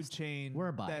fast biased. food chain. We're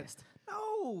that- biased.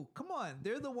 No, come on.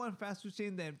 They're the one fast food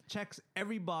chain that checks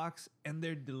every box and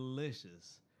they're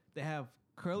delicious. They have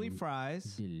curly fries.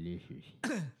 Delicious.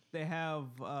 They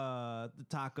have the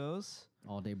tacos.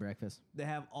 All day breakfast. They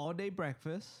have all day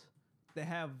breakfast. They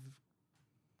have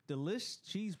delish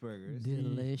cheeseburgers.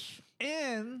 Delish.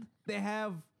 And they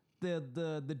have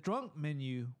the drunk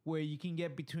menu where you can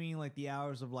get between like the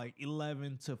hours of like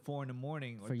 11 to 4 in the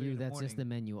morning. Or For 3 you, in the that's just the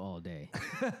morning. menu all day.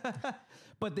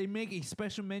 But they make a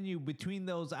special menu between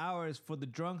those hours for the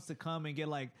drunks to come and get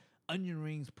like onion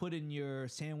rings put in your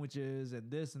sandwiches and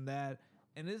this and that.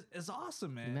 And it's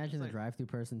awesome, man. Imagine It's the like, drive-through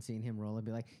person seeing him roll and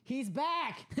be like, "He's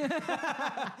back!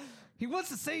 he wants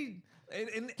to say,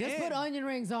 and, Just put onion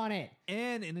rings on it."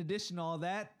 and in addition to all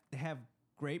that, they have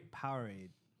grape Powerade.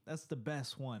 That's the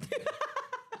best one.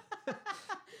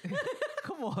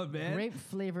 Come on, man.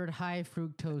 Grape-flavored high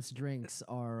fructose drinks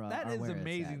are That are is where it's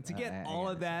amazing. at. To get I all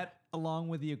gotta of say. that along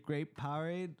with your grape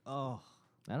Powerade, oh.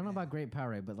 I don't know about grape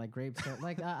Powerade, but like grape soda,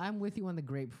 like I'm with you on the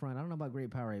grape front. I don't know about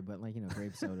grape Powerade, but like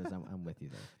grape sodas, I'm with you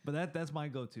there. But that's my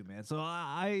go-to, man. So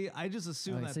I just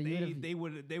assume Alright, that so you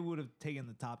would've- they would have taken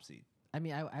the top seat. I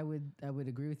mean, I would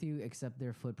agree with you, except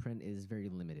their footprint is very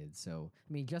limited. So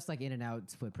I mean, just like In and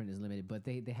Out's footprint is limited, but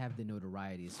they have the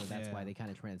notoriety, so that's why Yeah. they kind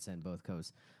of transcend both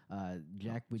coasts.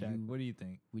 Jack, What do you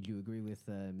think? would you agree with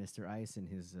Mr. Ice and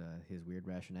his weird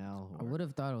rationale? I would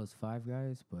have thought it was Five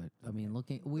Guys, but I mean,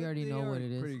 we already They know are what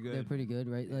it is. pretty They're good. pretty good,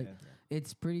 right? Like, Yeah.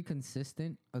 it's pretty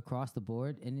consistent across the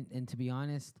board. And to be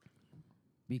honest,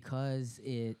 because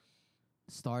it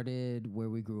started where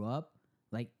we grew up,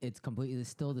 like it's completely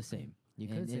still the same. You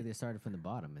And could say it- they started from the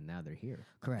bottom and now they're here.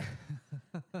 correct.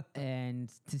 and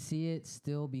to see it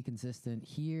still be consistent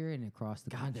here and across the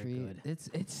God, they're country, good.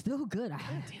 it's still good.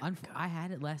 I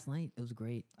had it last night. It was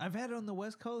great. I've had it on the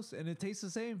West Coast and it tastes the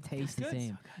same. Tastes the Good.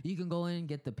 same. You can go in,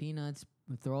 get the peanuts,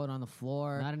 throw it on the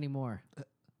floor. Not anymore.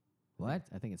 What?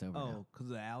 I think it's over now. Oh, because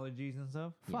of allergies and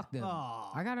stuff. Fuck them.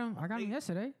 Oh, I got them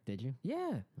yesterday. Did you?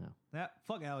 Yeah.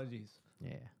 fuck allergies.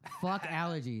 Yeah. Fuck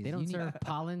allergies. They don't You need- serve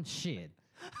pollen shit.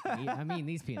 I mean,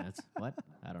 these peanuts. What?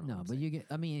 I don't know. No, what but I'm you get.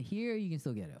 I mean, here you can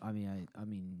still get it. I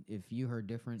mean, if you heard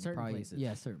different, Certain probably, places.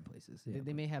 Yeah, certain places. saying. Yeah,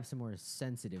 They may have some more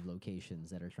sensitive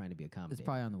locations that are trying to be accommodated. it's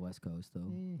probably on the West Coast though.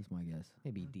 Eh. That's my guess.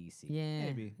 Maybe DC. Yeah,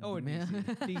 Maybe. Oh, man.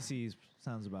 DC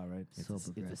sounds about right. It's, So a, it's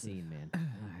a progressive. scene, man.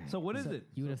 So what is it?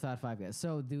 You would have thought Five Guys.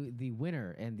 So the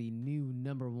winner and the new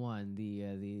number one,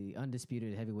 the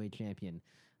undisputed heavyweight champion,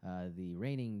 the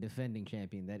reigning defending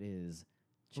champion, that is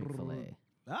Chick-fil-A.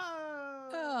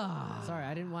 Sorry,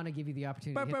 I didn't want to give you the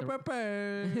opportunity to hit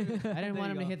the, I didn't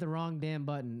want him to hit the wrong damn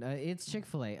button. It's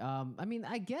Chick-fil-A. I mean,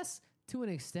 I guess to an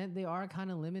extent they are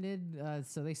kind of limited,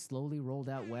 so they slowly rolled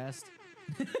out west.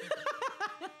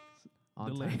 On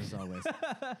time Delayed. as always.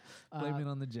 Blame it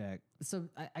on the jack. So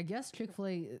I guess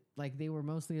Chick-fil-A, like they were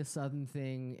mostly a southern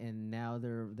thing, and now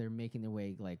they're making their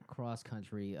way like cross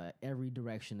country, every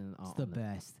direction It's the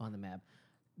best. on the map.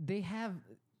 They have,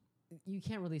 you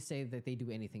can't really say that they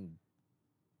do anything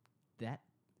that.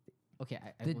 Okay,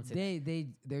 I won't say that.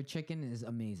 Their chicken is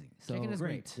amazing. So Chicken is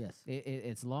great. Yes.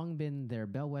 It's long been their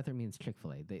bellwether means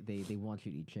Chick-fil-A. They want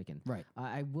you to eat chicken. Right.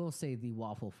 I will say the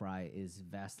waffle fry is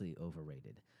vastly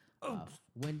overrated.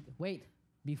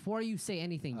 Before you say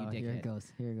anything, you Oh, dickhead. here it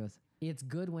goes. Here it goes. It's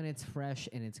good when it's fresh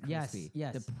and it's Yes, crispy.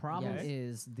 yes, The problem yes.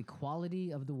 is the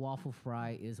quality of the waffle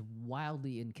fry is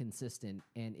wildly inconsistent,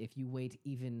 and if you wait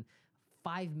even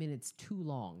 5 minutes too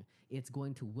long, it's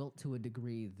going to wilt to a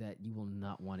degree that you will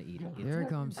not want to eat it. There it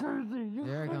comes. There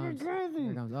it comes.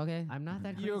 There it comes. Okay. I'm not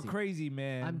that crazy. You're crazy,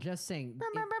 man. I'm just saying.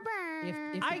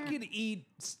 If I could eat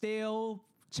stale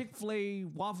Chick-fil-A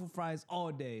waffle fries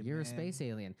all day. you're a man. space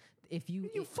alien. If you,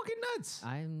 You fucking nuts.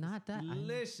 I'm not that.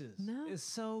 Delicious. no. It's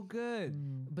so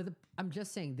good. But I'm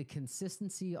just saying the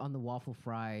consistency on the waffle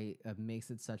fry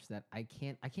makes it such that I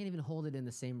can't even hold it in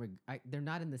the same. They're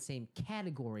not in the same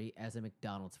category as a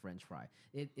McDonald's French fry.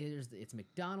 It's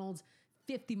McDonald's,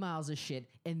 50 miles of shit,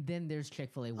 and then there's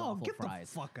Chick-fil-A waffle Oh, get fries.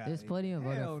 the fuck out. There's plenty of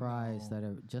Hell other fries no. that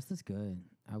are just as good.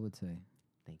 I would say.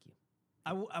 Thank you.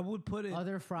 I would put it.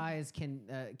 Other fries can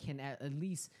at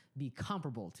least be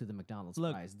comparable to the McDonald's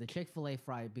Look. fries. The Chick-fil-A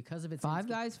fry, because of its Five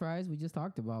Guys fries. We just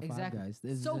talked about Exactly. Five Guys.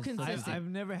 It's So just- consistent. I've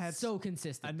never had. so I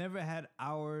consistent. never had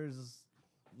hours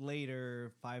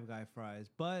later Five Guy fries,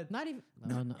 but Not even.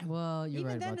 No, no. Well, you're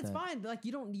Even right then, about it's that. fine. Like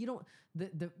you don't.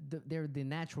 They're the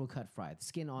natural cut fry, the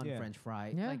skin on Yeah. French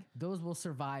fry. Yeah. Like those will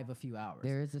survive a few hours.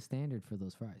 There is a standard for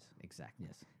those fries. Exactly.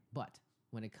 Yes. But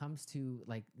when it comes to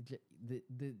like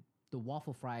the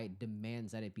waffle fry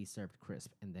demands that it be served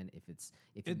crisp, and then if you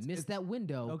It's- miss it's- that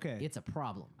window, okay. it's a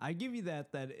problem. I give you that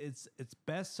it's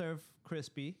best served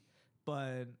crispy,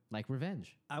 but Like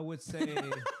revenge, I would say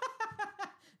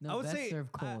No, I would best say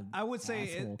served cold. I would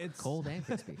say asshole. it's cold and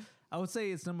crispy. I would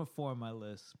say it's number 4 on my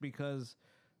list because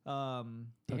Damn,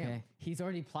 Okay. he's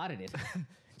already plotted it.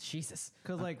 Jesus.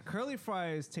 like curly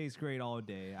fries taste great all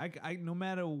day. I no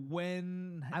matter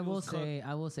when I it will was cooked, say.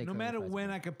 I will say. no curly matter fries when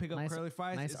are I can pick up Nice, curly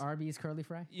fries. nice it's- Arby's curly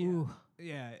fry. yeah, Ooh,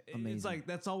 yeah. It's amazing. like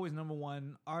that's always number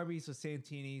 1. Arby's or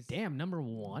Santini's. Damn, number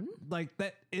one. Like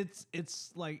that. It's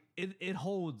like it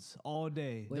holds all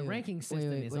day. The ranking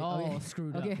system is all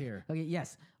screwed up here. Okay,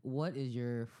 yes. What is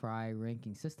your fry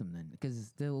ranking system then?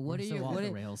 Because what We're are so your off what the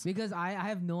it- rails. Because I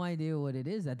have no idea what it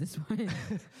is at this point.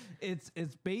 It's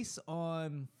based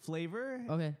on flavor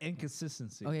Okay. and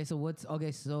consistency. Okay,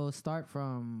 so start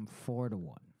from 4 to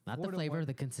 1. Not 4 the to flavor, 1.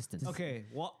 the consistency. Okay,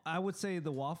 well, I would say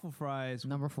the waffle fries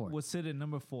Number 4. would sit at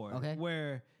number 4. Okay.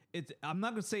 Where I'm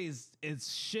not gonna say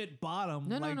it's shit bottom.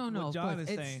 No, no, like no, no, What of John course.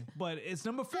 is It's- saying, but it's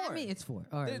number 4. I mean, it's 4.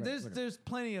 All right, There's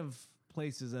plenty of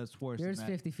places that's worse. There's than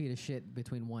that. 50 feet of shit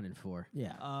between 1 and 4.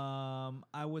 Yeah.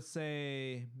 I would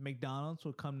say McDonald's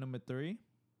would come number 3.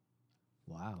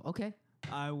 Wow. Okay.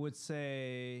 I would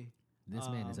say This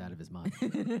man is out of his mind.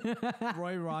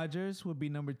 Roy Rogers would be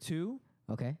number 2.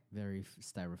 Okay. Very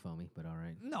styrofoamy, but all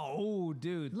right. No,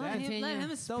 dude. Let that- him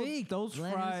those- speak. Those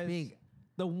Let him fries. speak.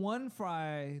 The one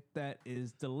fry that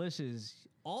is delicious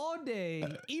all day,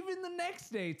 even the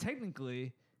next day,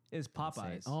 technically, is Say,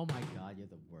 Popeyes. oh my God, you're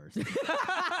the worst.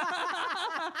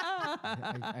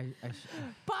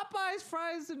 Popeyes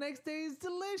fries the next day is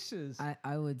delicious.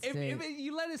 I would if say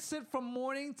you let it sit from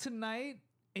morning to night,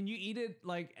 and you eat it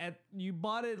like you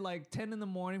bought it like 10 in the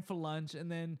morning for lunch,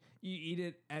 and then you eat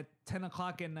it at 10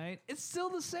 o'clock at night, it's still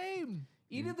the same.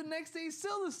 Eat it the next day, it's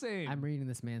still the same. I'm reading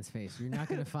this man's face. You're not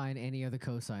going to find any other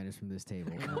co-signers from this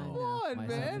table. Come on,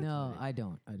 Myself man. No, I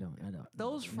don't.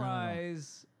 Those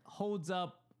fries holds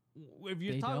up. If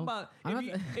you're They talking don't? about I'm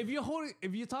not- if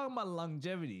you're talking about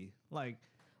longevity, like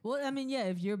Well, I mean, yeah,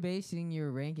 if you're basing your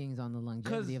rankings on the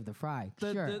longevity of the fry,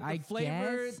 sure, the I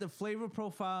flavor, guess. the flavor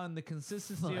profile and the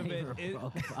consistency of Flavor it,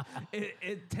 profile.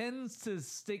 it tends to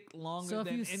stick longer So if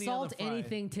than you any salt other fry.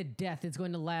 anything to death, it's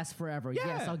going to last forever. Yes,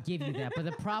 Yeah. I'll give you that. But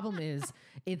the problem is,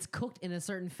 it's cooked in a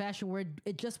certain fashion where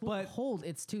it just won't But- hold.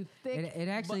 It's too thick. It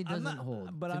actually But I'm doesn't not-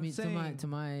 hold. but to I'm me, saying- to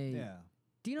my Yeah.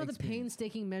 Do you know the experience.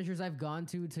 painstaking measures I've gone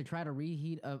to try to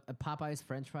reheat a Popeye's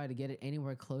French fry to get it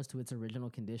anywhere close to its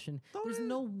original condition? There's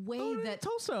no way that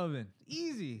toaster oven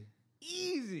easy.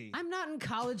 I'm not in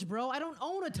college, bro. I don't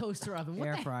own a toaster oven. What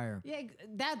Air the- fryer. Yeah,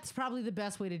 that's probably the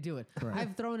best way to do it. Correct.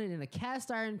 I've thrown it in a cast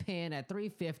iron pan at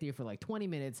 350 for like 20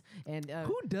 minutes, and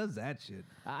Who does that shit?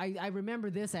 I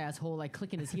remember this asshole like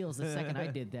clicking his heels the second I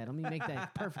did that. Let me make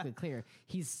that perfectly clear.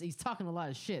 He's talking a lot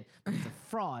of shit, but he's a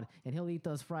fraud, and he'll eat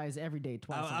those fries every day,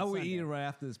 twice. I on would Sunday. eat it right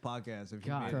after this podcast if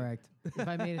you God. made it. correct. If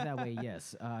I made it that way,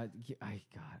 yes. God, I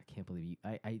can't believe you.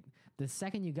 I the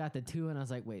second you got the two, and I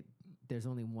was like, wait, there's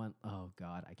only one. Oh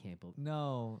God, I can't believe.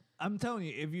 No, I'm telling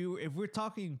you, if we're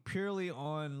talking purely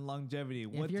on longevity,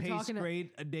 what you're tastes talking to-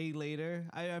 great a day later,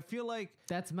 I feel like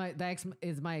That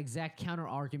is my exact counter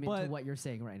argument to But what you're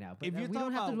saying right now. But if you're we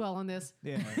don't talking have to about- dwell on this.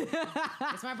 yeah.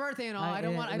 It's my birthday and all. I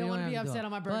don't want to be have upset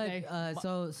on my birthday. But,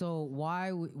 so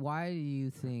why do you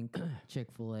think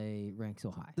Chick-fil-A ranks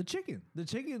so high? The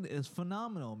chicken is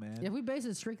phenomenal, man. If we base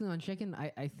it strictly on chicken, I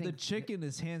think The chicken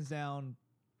is hands down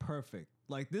perfect.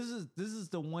 Like this is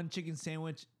the one chicken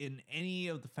sandwich in any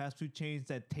of the fast food chains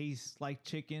that tastes like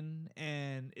chicken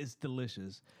and it's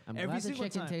delicious. I'm Every glad the single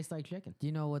chicken time. tastes like chicken. Do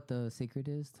you know what the secret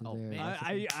is to Oh, their? man.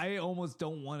 I almost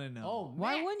don't want to know. Oh,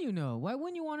 Why man. wouldn't you know? Why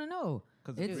wouldn't you want to know?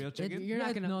 'Cause it's real chicken? You're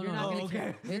not gonna. No, you're no, not no. gonna Oh, care.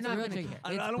 okay. You're It's not real gonna chicken. care. I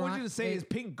It's don't want you bri- to say it's it-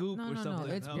 pink goop No, or no, something.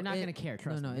 no. It's You're not gonna care.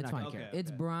 Trust no, me. no, You're it's not fine. gonna care. Okay.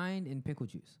 It's brined in pickle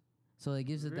juice, so it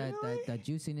gives it Really? that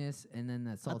juiciness and then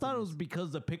that saltiness. I thought it was because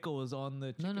the pickle was on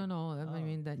the chicken. no. I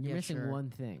mean that You're yeah, missing sure.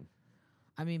 one thing.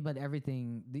 I mean, but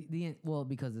everything well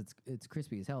because it's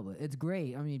crispy as hell, but it's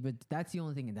great. I mean, but that's the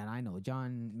only thing that I know.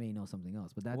 John may know something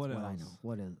else, but that's What what I else? know.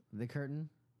 What is? The curtain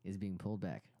is being pulled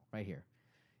back right here.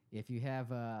 If you have,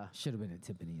 Should have been a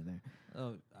Tiffany in there.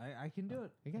 Oh, I can do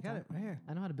it. You I got got time. it right here.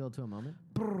 I know how to build to a moment.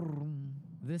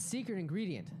 The secret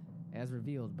ingredient, as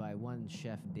revealed by one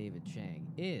chef David Chang,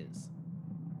 is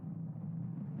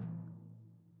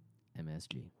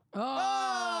MSG.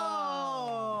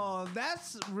 Oh,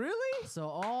 that's really? So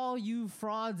all you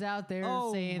frauds out there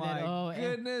Oh saying that, my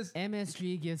goodness.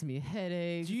 MSG gives me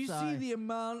headaches. Do you see the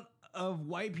amount of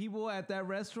white people at that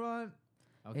restaurant?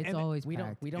 It's And always we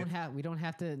packed. don't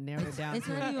have to narrow it down. It's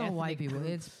to not an even white ethnic people.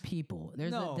 group. It's people.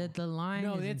 There's No. the line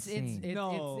No, is insane.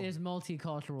 No. it's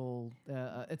multicultural.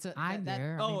 It's a I'm that-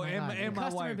 there. I Oh, mean, my God, and yeah. my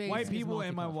Customer wife. base White is people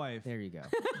and my multicultural. wife. There you go.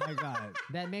 My God.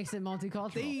 That makes it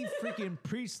multicultural. They freaking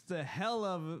preach the hell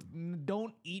of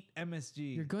don't eat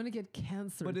MSG. You're going to get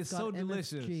cancer. But it's got so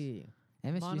delicious. MSG.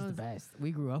 MSG's the Mono's- best.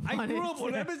 We grew up I on grew it. up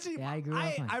on MSG. Yeah, I grew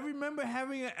up on I it. remember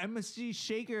having an MSG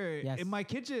shaker Yes. in my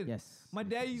kitchen. Yes. My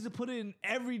dad used to put it in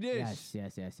every dish.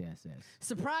 Yes.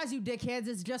 Surprise you, dickheads!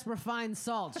 It's just refined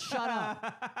salt. Shut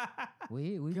up.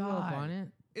 We grew up God. on it.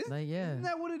 Isn't, Like, yeah. isn't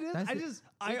that what it is? That's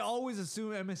I always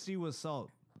assumed MSG was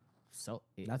salt. So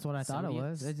That's what I thought it sodium-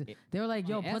 was. They were like,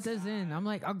 "Yo, the put S- this in." I'm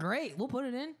like, "Oh, great, we'll put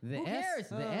it in." The Who S, cares?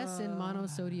 the S in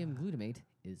monosodium glutamate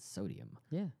is sodium.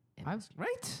 Yeah, I've, MSG.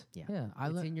 Right? Yeah, I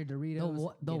it's le- in your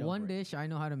Doritos. the Get one over it. dish I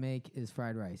know how to make is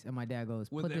fried rice, and my dad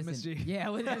goes, With "Put this MSG. in." Yeah,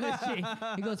 with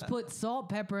MSG. He goes, "Put salt,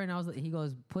 pepper," and he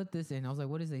goes, "Put this in." I was like,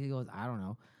 "What is it?" He goes, "I don't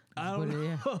know." I Just don't put it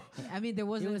in. know. I mean, there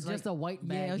wasn't. was just a white Yeah,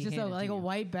 bag it was he just handed like to a you.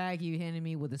 white bag he handed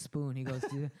me with a spoon. He goes,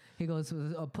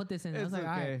 "Put this in." I was It's like, "All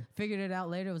right." okay. Figured it out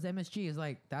later. It was MSG. It's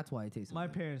like that's why it tastes. My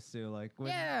good. parents do. Like when,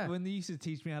 Yeah. when they used to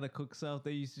teach me how to cook stuff,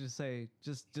 they used to just say,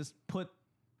 just put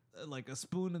like a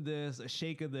spoon of this, a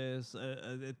shake of this,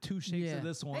 2 shakes of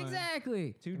this one,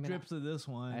 Exactly. 2 mean, drips of this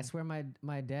one. I swear,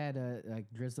 my dad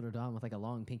like drizzled it on with like a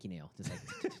long pinky nail, just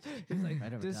like. He's like,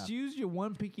 right over just top. use your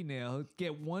one pinky nail,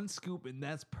 get 1 scoop, and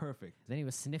that's perfect. Then he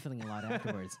was sniffling a lot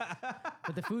afterwards,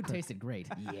 but the food tasted great.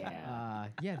 Yeah.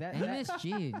 Yeah, that.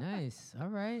 MSG. Nice. All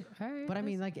right. But I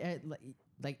mean, like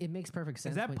it makes perfect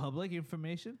sense. Is that when- public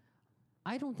information?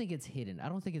 I don't think it's hidden. I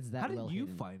don't think it's that How did well you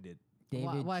hidden. find it?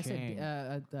 David well, I Chang.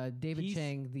 said David He's-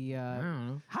 Chang. I don't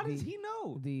know. How does The- he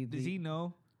know? the- Does the- he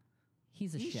know?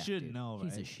 He's a He chef. should dude. know,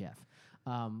 He's a right? chef.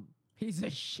 He's a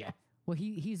chef. Well,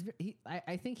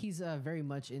 I think he's very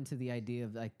much into the idea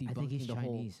of like debunking I think he's the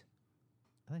whole. Chinese.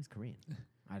 I think he's Korean.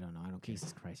 I don't know. I don't care.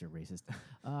 Jesus Christ, you're racist.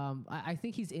 I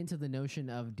think he's into the notion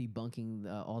of debunking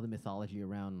all the mythology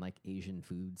around like Asian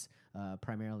foods,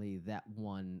 primarily that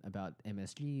one about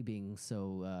MSG being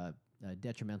so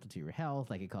detrimental to your health,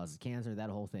 like it causes cancer, that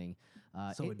whole thing.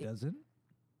 So it doesn't.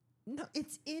 No,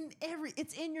 it's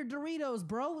in your Doritos,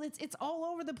 bro. It's all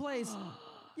over the place.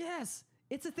 Yes.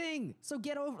 It's a thing. So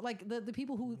get over like the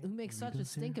people who make such a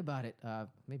stink about it.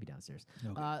 Maybe downstairs.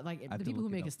 Okay. Like have the to people who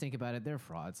look it make a up. stink about it, they're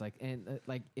frauds. Like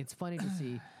like it's funny to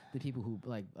see the people who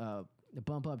like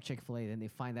bump up Chick-fil-A, then they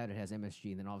find out it has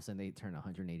MSG, and then all of a sudden they turn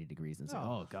 180 degrees and say,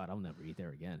 "Oh God, I'll never eat there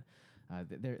again."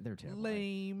 They're terrible.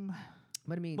 Lame.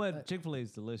 But I mean, But Chick-fil-A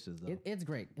is delicious though. it's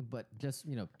great. But just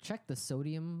check the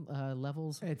sodium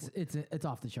levels. It's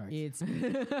off the charts. It's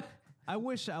I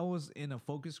wish I was in a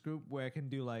focus group where I can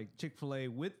do like Chick-fil-A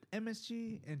with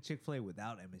MSG and Chick-fil-A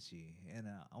without MSG, and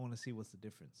I want to see what's the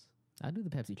difference. I'll do the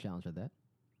Pepsi challenge with that.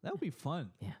 That would be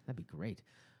fun. Yeah, that'd be great.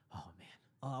 Oh man,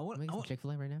 I I'm want. making some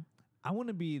Chick-fil-A right now. I want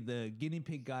to be the guinea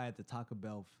pig guy at the Taco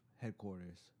Bell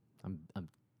headquarters. I'm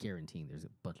guaranteeing there's a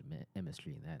bunch of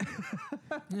MSG in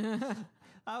that.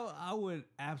 I would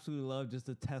absolutely love just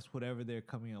to test whatever they're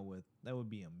coming up with. That would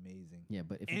be amazing. Yeah,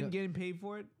 but if you And don't- getting paid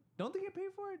for it. Don't they get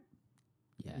paid for it?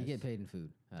 yes. you get paid in food.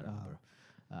 I don't know,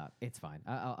 bro. It's fine.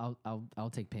 I'll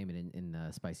take payment in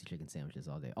spicy chicken sandwiches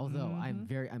all day. Although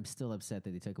I'm still upset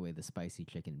that they took away the spicy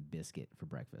chicken biscuit for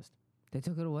breakfast. They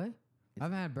took it away. I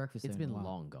haven't had breakfast. It's there in been a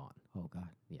while. long gone. Oh God.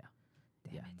 Yeah.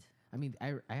 Damn Yeah. it. I mean,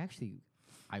 I actually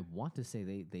want to say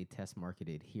they test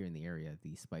marketed here in the area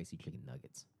the spicy chicken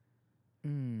nuggets.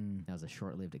 That was a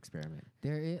short-lived experiment.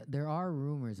 There are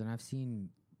rumors, and I've seen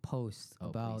posts Oh, please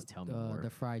about tell me more. the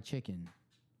fried chicken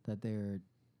that they're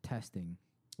testing.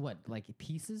 What, like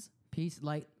pieces? Piece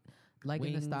like in the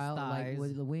Wings, style like thighs.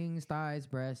 with the wings, thighs,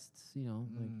 breasts.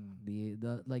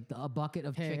 Like a bucket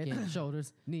of Head, chicken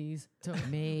shoulders, knees, toes.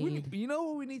 made. You know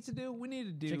what we need to do? We need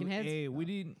to do Chicken heads? we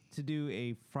need to do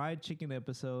a fried chicken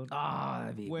episode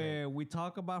where we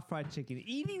talk about fried chicken,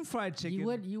 eating fried chicken.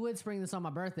 You would spring this on my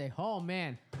birthday. Oh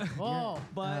man. Oh,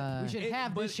 but we should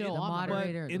have this show the on my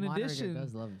moderator. in the moderator addition,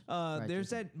 does love fried there's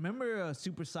chicken. that. Remember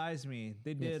Super Size Me?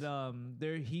 They did.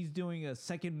 He's doing a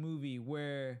second movie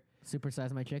where.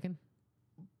 Supersize my chicken?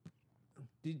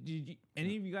 Did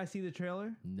any of you guys see the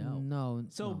trailer? No.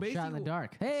 So no. basically, Shot in the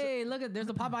dark. Hey, look at there's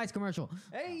a Popeyes commercial.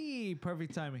 Hey,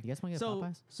 perfect timing. You guys wanna get so,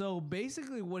 Popeyes? So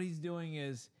basically, what he's doing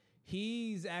is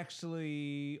he's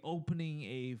actually opening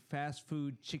a fast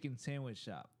food chicken sandwich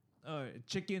shop, or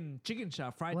chicken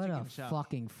shop, fried What chicken a shop.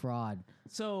 fucking fraud.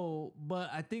 So,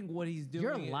 but I think what he's doing,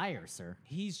 You're a liar, sir.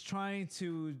 he's trying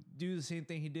to do the same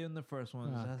thing he did in the first one,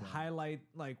 Oh, just God. highlight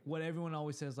like what everyone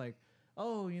always says, like,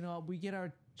 oh, we get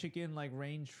our chicken like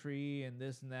range free and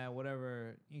this and that,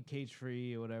 whatever, cage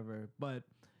free or whatever, but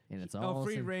And it's all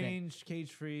free synthetic. range,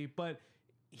 cage free, but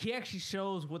he actually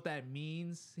shows what that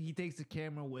means. He takes the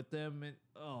camera with him, and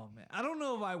oh man, I don't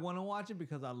know if I want to watch it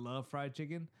because I love fried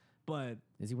chicken, but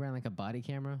Is he wearing like a body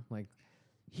camera? Like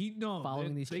following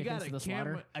they, these they chickens got to the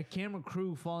slaughter? a camera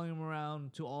crew following him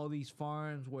around to all these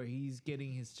farms where he's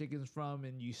getting his chickens from,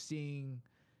 and you seeing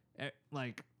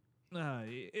like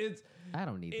it's I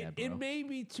don't need that, bro. it may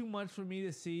be too much for me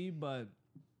to see, but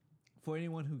for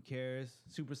anyone who cares,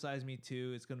 Super Size Me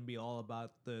 2, it's gonna be all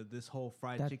about this whole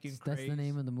fried chicken craze. That's the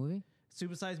name of the movie.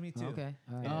 Super Size Me 2. Okay.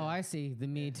 All right. Oh, I see. The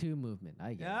Me Too movement.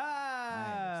 I get it.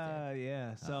 Ah,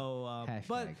 yeah. So,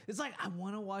 but hashtag. it's like I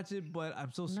want to watch it, but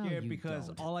I'm so No, scared you because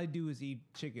don't. all I do is eat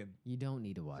chicken. You don't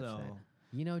need to watch So- that.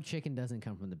 You know, chicken doesn't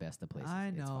come from the best of places. I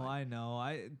It's know, fine. I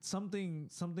know. Something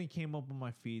came up on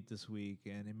my feed this week,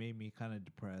 and it made me kind of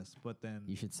depressed. But then,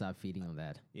 You should stop feeding on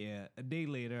that. yeah, a day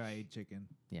later, I ate chicken.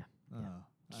 Yeah. Oh, I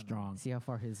know. Strong. See how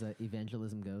far his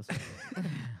evangelism goes?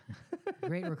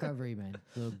 Great recovery, man.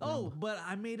 Little Oh, grumble. but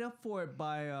I made up for it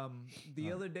by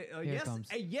the other day. Here it comes.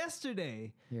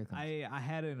 Yesterday, Here it comes. I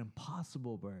had an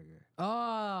Impossible Burger,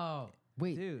 Oh,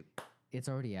 Wait, dude. it's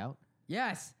already out?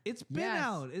 yes. It's been Yes.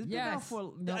 out. It's been out Yes.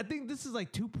 for. No. I think this is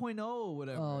like 2.0 or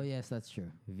whatever. Oh, yes, that's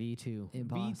true. V2.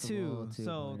 Impossible V2. to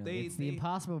So point out. they- It's the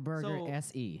Impossible Burger so-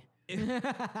 SE.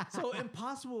 So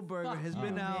Impossible Burger has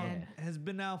been Oh, out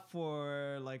man.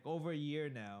 for like over a year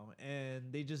now,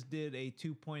 and they just did a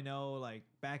 2.0 like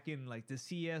back in like the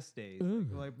CS days,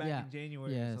 like back Yeah. in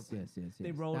January or Yes, something. yes, yes, yes.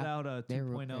 They rolled out a they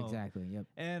 2.0. Exactly. Yep.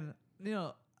 And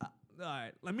all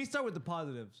right, let me start with the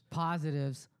positives.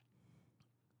 Positives.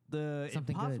 The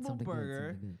Something Impossible good. Something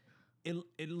Burger, good. Something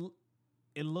good.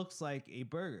 it looks like a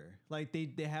burger. Like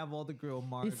they have all the grill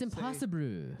marks. It's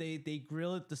impossible. They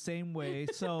grill it the same way.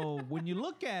 So when you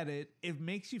look at it, it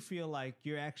makes you feel like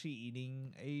you're actually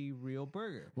eating a real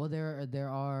burger. Well, there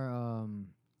are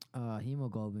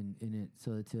hemoglobin in it,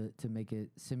 so to make it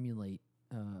simulate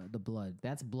the blood.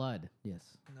 That's blood. Yes.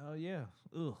 Oh yeah.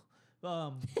 Ugh.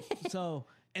 So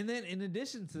and then in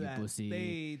addition to You that,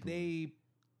 pussy.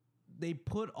 they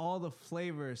put all the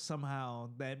flavors somehow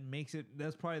that makes it.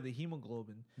 That's probably the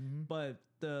hemoglobin, Mm-hmm. but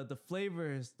the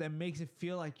flavors that makes it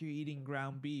feel like you're eating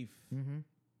ground beef, Mm-hmm.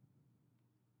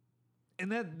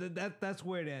 and that's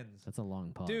where it ends. That's a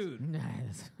long pause, Dude.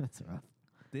 that's rough.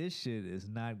 This shit is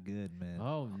not good, man.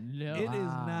 Oh no! It is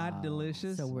Wow. not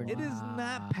delicious. So we're It is Wow.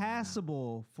 not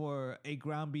passable for a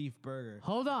ground beef burger.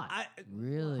 Hold on.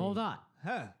 Really? Hold on.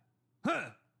 Huh.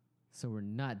 So we're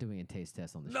not doing a taste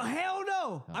test on the No, show. hell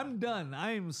no. I'm done.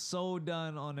 I am so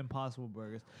done on Impossible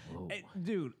Burgers. Whoa.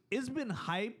 Dude, it's been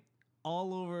hyped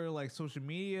all over like social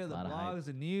media, the Lot of hype. blogs,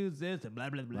 the news, this and blah,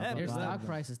 blah, blah. Blah, Their blah, blah. stock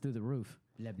price is through the roof.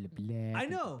 Blah, blah, blah, I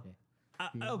blah, know.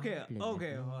 blah, Okay, blah,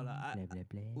 okay, blah, hold on. blah, blah,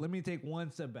 blah. Let me take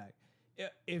one step back.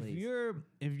 If Please.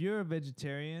 you're a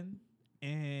vegetarian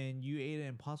and you ate an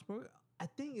Impossible Burger, I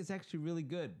think it's actually really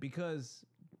good because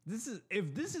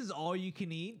if this is all you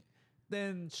can eat,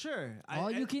 then sure.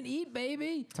 All you can eat,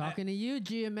 baby. Talking to you,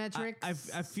 Geometrics.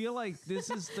 I feel like this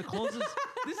is the closest.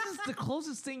 This is the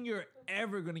closest thing you're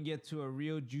ever gonna get to a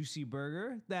real juicy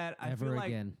burger. That I Ever feel like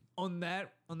again. on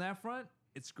that front,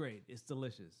 it's great. It's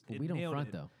delicious. But It we don't nailed front,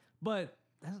 it. though. But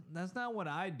that's not what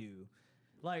I do.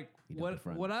 Like You don't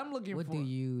front. what I'm looking What for. do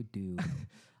you do?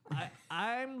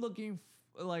 I'm looking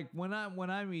like when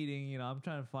I'm eating, you know, I'm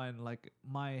trying to find like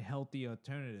my healthy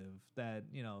alternative that,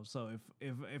 you know, so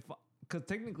if because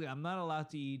technically I'm not allowed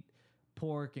to eat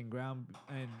pork and ground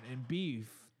and beef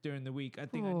during the week. I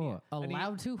think I need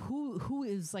allowed to? Who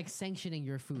is like sanctioning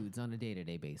your foods on a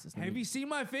day-to-day basis? Have you seen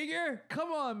my figure?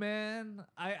 Come on, man.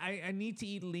 I need to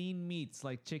eat lean meats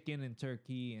like chicken and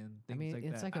turkey and I things mean, like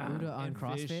it's that. like a Buddha on And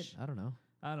CrossFit. fish. I don't know.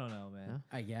 I don't know, man. Huh?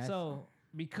 I guess. So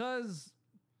because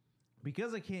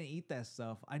I can't eat that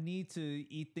stuff, I need to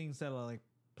eat things that are like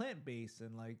plant based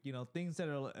and like, you know, things that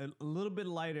are a little bit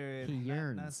lighter He and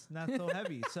yearns. not so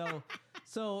heavy.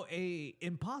 So a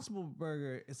Impossible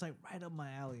Burger is like right up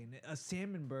my alley, and a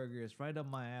salmon burger is right up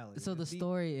my alley. So the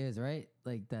story is right,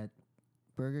 like that.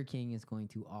 Burger King is going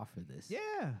to offer this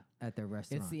yeah. at their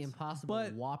restaurants. It's the Impossible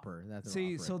But Whopper. That's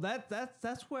See, so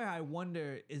that's where I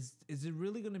wonder is it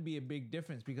really going to be a big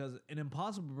difference because an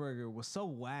Impossible Burger was so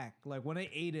whack. Like when I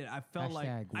ate it, I felt like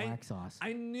Hashtag whack sauce.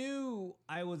 I knew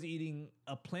I was eating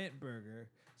a plant burger.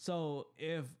 So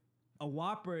if a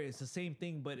Whopper is the same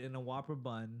thing, but in a Whopper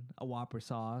bun, a Whopper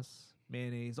sauce,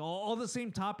 mayonnaise, all the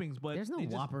same toppings, but there's no they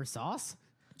just- Whopper sauce.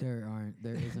 There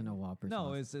isn't a Whopper.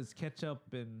 No, sauce. it's ketchup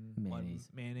and what, Mayonnaise.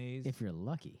 mayonnaise. If you're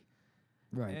lucky.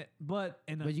 right. But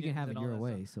But you can have it all your that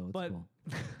way, stuff. so it's But cool.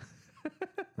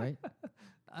 Right?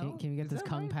 I Can, don't- can we get is this that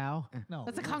Kung right? Pao? No,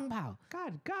 That's a Kung Pao.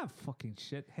 God, fucking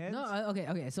shitheads. No,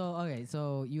 okay.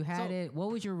 So you had So- it. What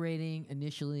was your rating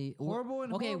initially? Horrible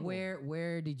and okay, horrible.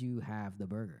 where did you have the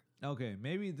burger? Okay,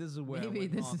 maybe this is where I Maybe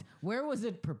went this wrong. is where was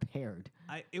it prepared?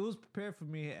 It was prepared for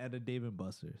me at a Dave and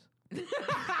Buster's.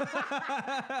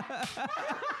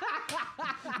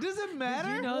 Does it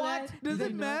matter? you know What? that? Does Did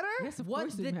it you know- matter? Yes, of What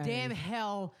course it the matters. damn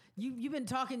hell? You've been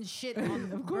talking shit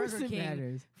on Of course Burger it King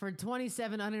matters. for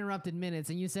 27 uninterrupted minutes,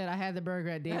 and you said I had the burger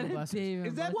at Dave and Buster's. Dave and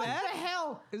Is that Buster's. bad? What the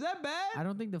hell? Is that bad? I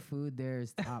don't think the food there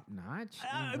is top notch.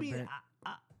 I mean,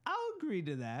 I'll agree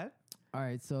to that. all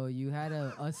right. So you had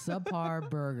a subpar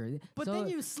burger, But So- then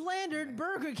you slandered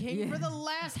Burger King Yeah. for the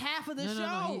last half of the no, show.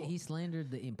 no, no. He slandered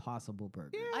the Impossible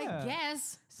Burger. I Yeah.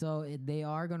 guess. So they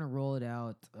are gonna roll it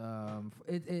out.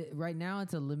 Right now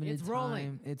it's a limited It's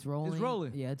rolling. time. It's rolling.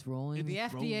 rolling. Yeah, it's rolling. The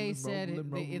FDA said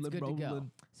it's good to go.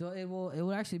 So it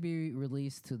will actually be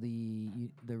released to the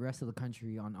rest of the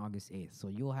country on August 8th. So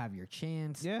you'll have your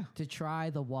chance Yeah. to try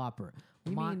the Whopper.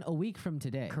 You mean a week from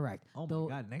today? correct? Oh Though-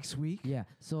 my God, next week? Yeah.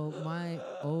 So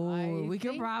we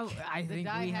can think probably. I the think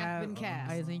die we hath have. been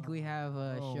cast. I think we have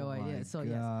a show idea. So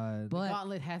yes, God. but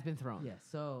Gauntlet has been thrown. yeah.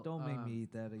 So Don't make me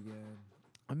eat that again.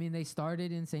 I mean, they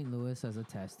started in St. Louis as a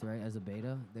test, right? As a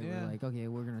beta. They Yeah. were like, okay,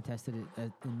 we're gonna test it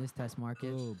in this test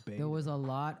market. Oh, beta. There was a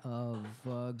lot of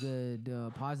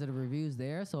good positive reviews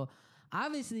there. So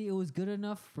obviously, it was good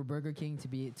enough for Burger King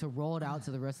to roll it out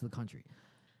to the rest of the country.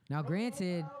 Now,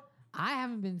 granted, I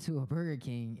haven't been to a Burger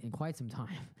King in quite some time,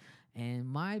 and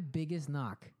my biggest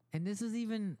knock. And this is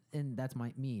even, and that's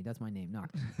my name, knock.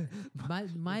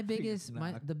 My biggest,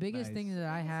 knock. the biggest thing Nice. that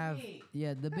I have,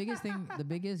 yeah, the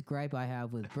biggest gripe I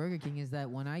have with Burger King is that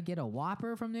when I get a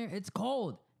Whopper from there, it's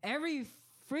cold every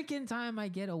freaking time I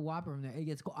get a Whopper from there, it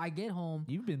gets cold. I get home.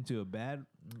 You've been to a bad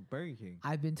Burger King.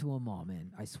 I've been to them all,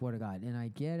 man. I swear to God. And I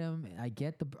get them. I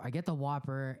get the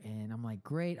Whopper, and I'm like,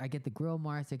 great. I get the grill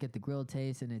marks. I get the grill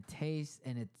taste, and it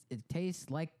tastes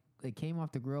like it came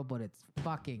off the grill, but it's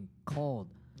fucking cold.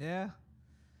 Yeah.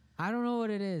 I don't know what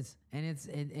it is, and it's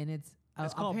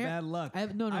It's called bad luck.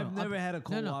 I've never had a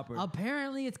cold Whopper.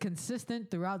 Apparently, it's consistent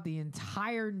throughout the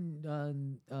entire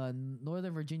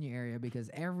Northern Virginia area because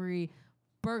every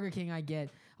Burger King I get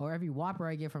or every Whopper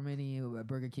I get from any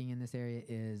Burger King in this area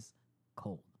is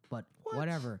cold. But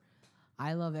whatever.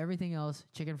 I love everything else.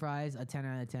 Chicken fries, a 10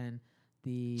 out of 10.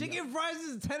 The Chicken fries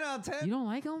is a 10 out of 10. You don't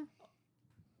like them?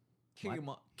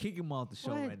 Kick him off the show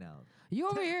What? right now. You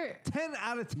over here? 10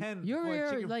 out of 10. You're for over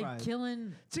here chicken like fries.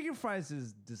 killing. Chicken fries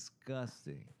is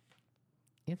disgusting.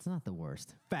 It's not the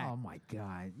worst. Fact. Oh my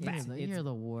God! Fact. You're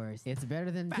the worst. It's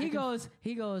better than He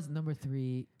goes number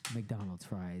 3 McDonald's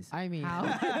fries. I mean, How?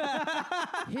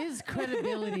 his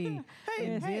credibility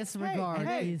in this regard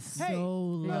is so He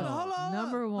low. goes, hold on.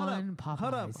 number Hold 1 up. Popeyes.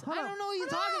 Hold up. I don't know what you're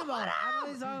talking about. I don't know what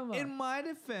you're talking about. In my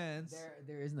defense,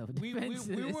 there is no we defense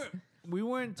to this. we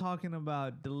weren't talking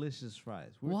about delicious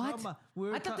fries. We were What? talking about- we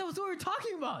were I thought that was what we were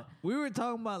talking about. we were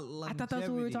talking about longevity. I thought that's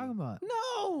what we were talking about.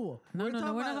 No. No, we're not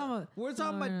talking about. We're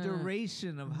talking no, about no, no.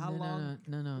 duration of how long.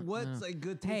 No. What's a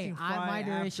good tasting Hey, fry my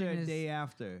duration after a is- day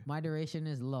after? My duration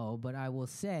is low, but I will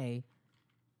say,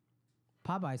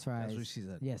 Popeyes fries. That's what she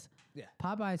said. Yes. Yeah.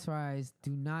 Popeyes fries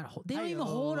do not. They don't even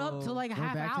hold up to like a We're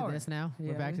half back hour. to this now.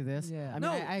 Yeah, We're back to this. yeah. I mean,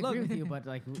 No, I look. agree with you, but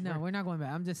like, No, we're not going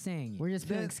back. I'm just saying. we're just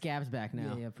peeling Then- scabs back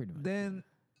now. Yeah, pretty much. Then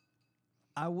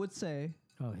I would say,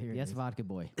 Oh, here. Yes, it is. vodka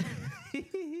boy.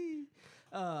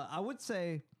 I would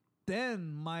say,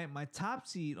 then my top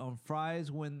seed on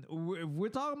fries when we're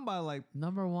talking about like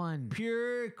Number 1.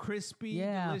 pure crispy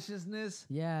Yeah. deliciousness.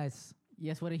 Yes.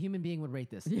 Yes, what a human being would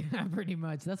rate this. Yeah, pretty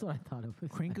much. That's what I thought it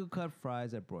was. Crinkle cut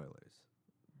fries at broilers.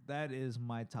 That is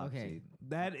my top Okay. seed.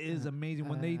 That is amazing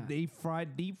when they deep fry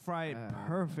it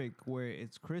perfect where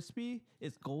it's crispy,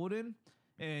 it's golden,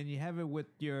 and you have it with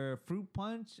your fruit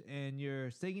punch and your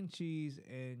steak and cheese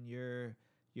and your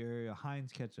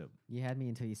Heinz ketchup. You had me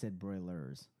until you said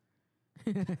broilers.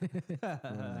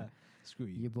 Screw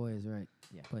you. Your boy is right.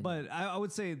 Yeah. But I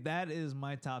would say that is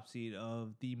my top seed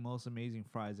of the most amazing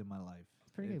fries in my life. It's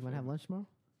pretty good. Want to have lunch tomorrow?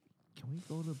 Can we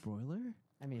go to broiler?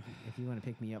 I mean, if you want to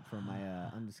pick me up from my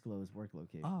undisclosed work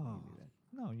location, Oh, you can do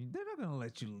that. no, they're not gonna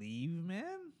let you leave,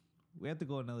 man. We have to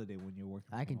go another day when you're working.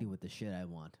 I can from do what the shit I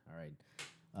want. All right.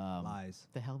 home. Lies.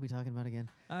 The hell are we talking about again?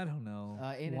 I don't know.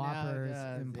 In Whoppers, and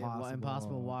out, Impossible.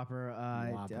 Impossible Whopper.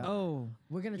 Whopper. Oh,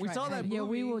 we're gonna we try saw that Yeah,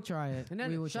 we movie. will try it. No,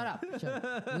 we no, will shut try up. Shut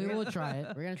up. We will try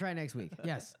it. We're gonna try it next week.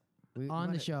 Yes. We On the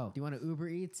wanna- show. Do you want to Uber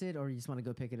Eats it, or you just want to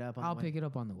go pick it up? I'll pick it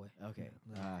up on the way. Okay.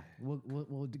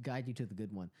 We'll guide you to the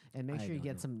good one, and make I sure you don't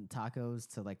get know. some tacos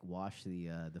to like wash the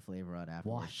flavor out after.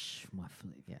 Wash my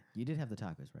flavor. Yeah, you did have the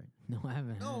tacos, right? No, I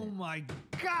haven't. Had Oh it. my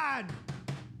God!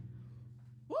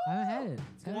 I haven't had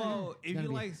it. Well, if gonna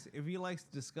he likes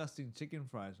disgusting chicken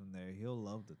fries from there, he'll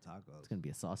love the tacos. It's gonna be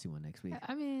a saucy one next week.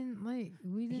 I mean, like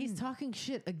we didn't. He's talking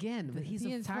shit again, but he's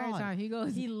the a entire fraud. time. He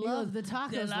goes. He loved the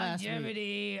tacos last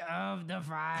week. of the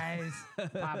fries.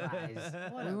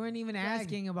 Popeyes. We weren't even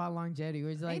asking about longevity. We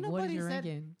were just like, what is nobody your said-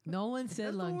 ranking? No one said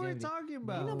That's what we're longevity. talking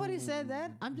about. Ain't nobody said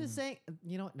that. I'm just saying.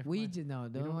 You know what? Never We mind. just no.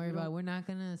 Don't don't- worry we about it. don't- We're not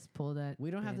gonna pull that. We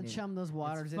don't have to in. chum those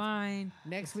waters. It's It's- fine.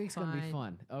 Next week's gonna be fine.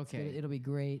 fun. Okay. It'll be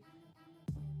great.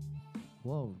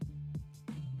 Whoa.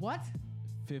 What?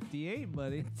 58,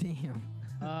 buddy. Damn.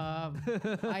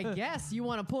 I guess you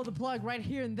want to pull the plug right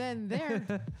here and then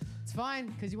there. It's fine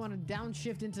because you want to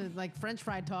downshift into like French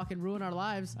fry talk and ruin our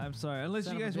lives. I'm sorry. Unless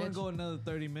Son you of a guys want bitch. to go another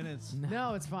 30 minutes.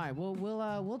 No, it's fine.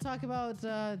 We'll talk about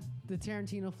the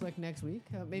Tarantino flick next week.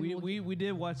 Maybe We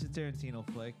did watch the Tarantino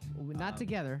flick. not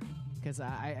together because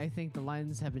I think the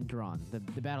lines have been drawn.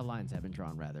 The battle lines have been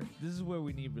drawn rather. This is where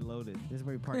we need Reloaded. This is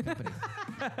where we part company.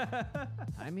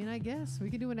 I mean, I guess we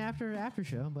could do an after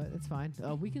show, but it's fine.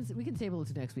 We can table it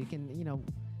to next week, and you know,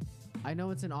 I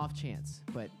know it's an off chance,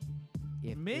 but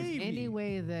if Maybe. there's any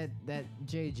way that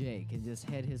JJ can just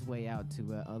head his way out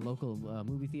to a local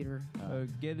movie theater. Or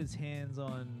get his hands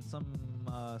on some.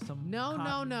 No.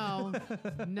 Now.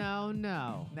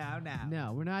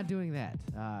 No, we're not doing that.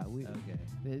 Okay.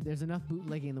 There's enough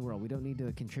bootlegging in the world. We don't need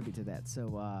to contribute to that.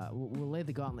 So we'll lay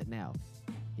the gauntlet now.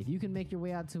 If you can make your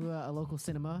way out to a local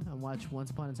cinema and watch Once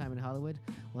Upon a Time in Hollywood,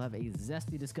 we'll have a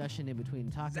zesty discussion in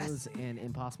between tacos and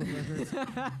Impossible Burgers.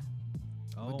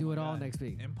 Oh do my it all God. next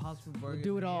week. Impossible Burger.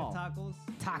 do it and all. Tacos.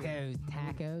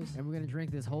 Tacos. And we're going to drink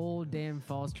this whole damn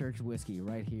Falls Church whiskey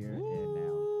right here and now.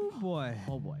 Ooh, boy.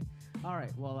 Oh boy. All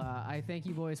right. Well, I thank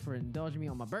you boys for indulging me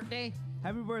on my birthday.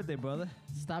 Happy birthday, brother.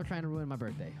 Stop trying to ruin my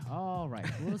birthday. All right.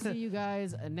 We'll see you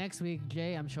guys next week.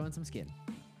 Jay, I'm showing some skin.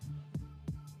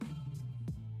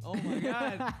 Oh my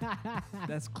God.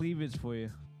 That's cleavage for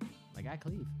you. Like I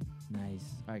cleave. Nice.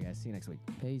 All right, guys. See you next week.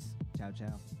 Peace. Ciao,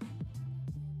 ciao.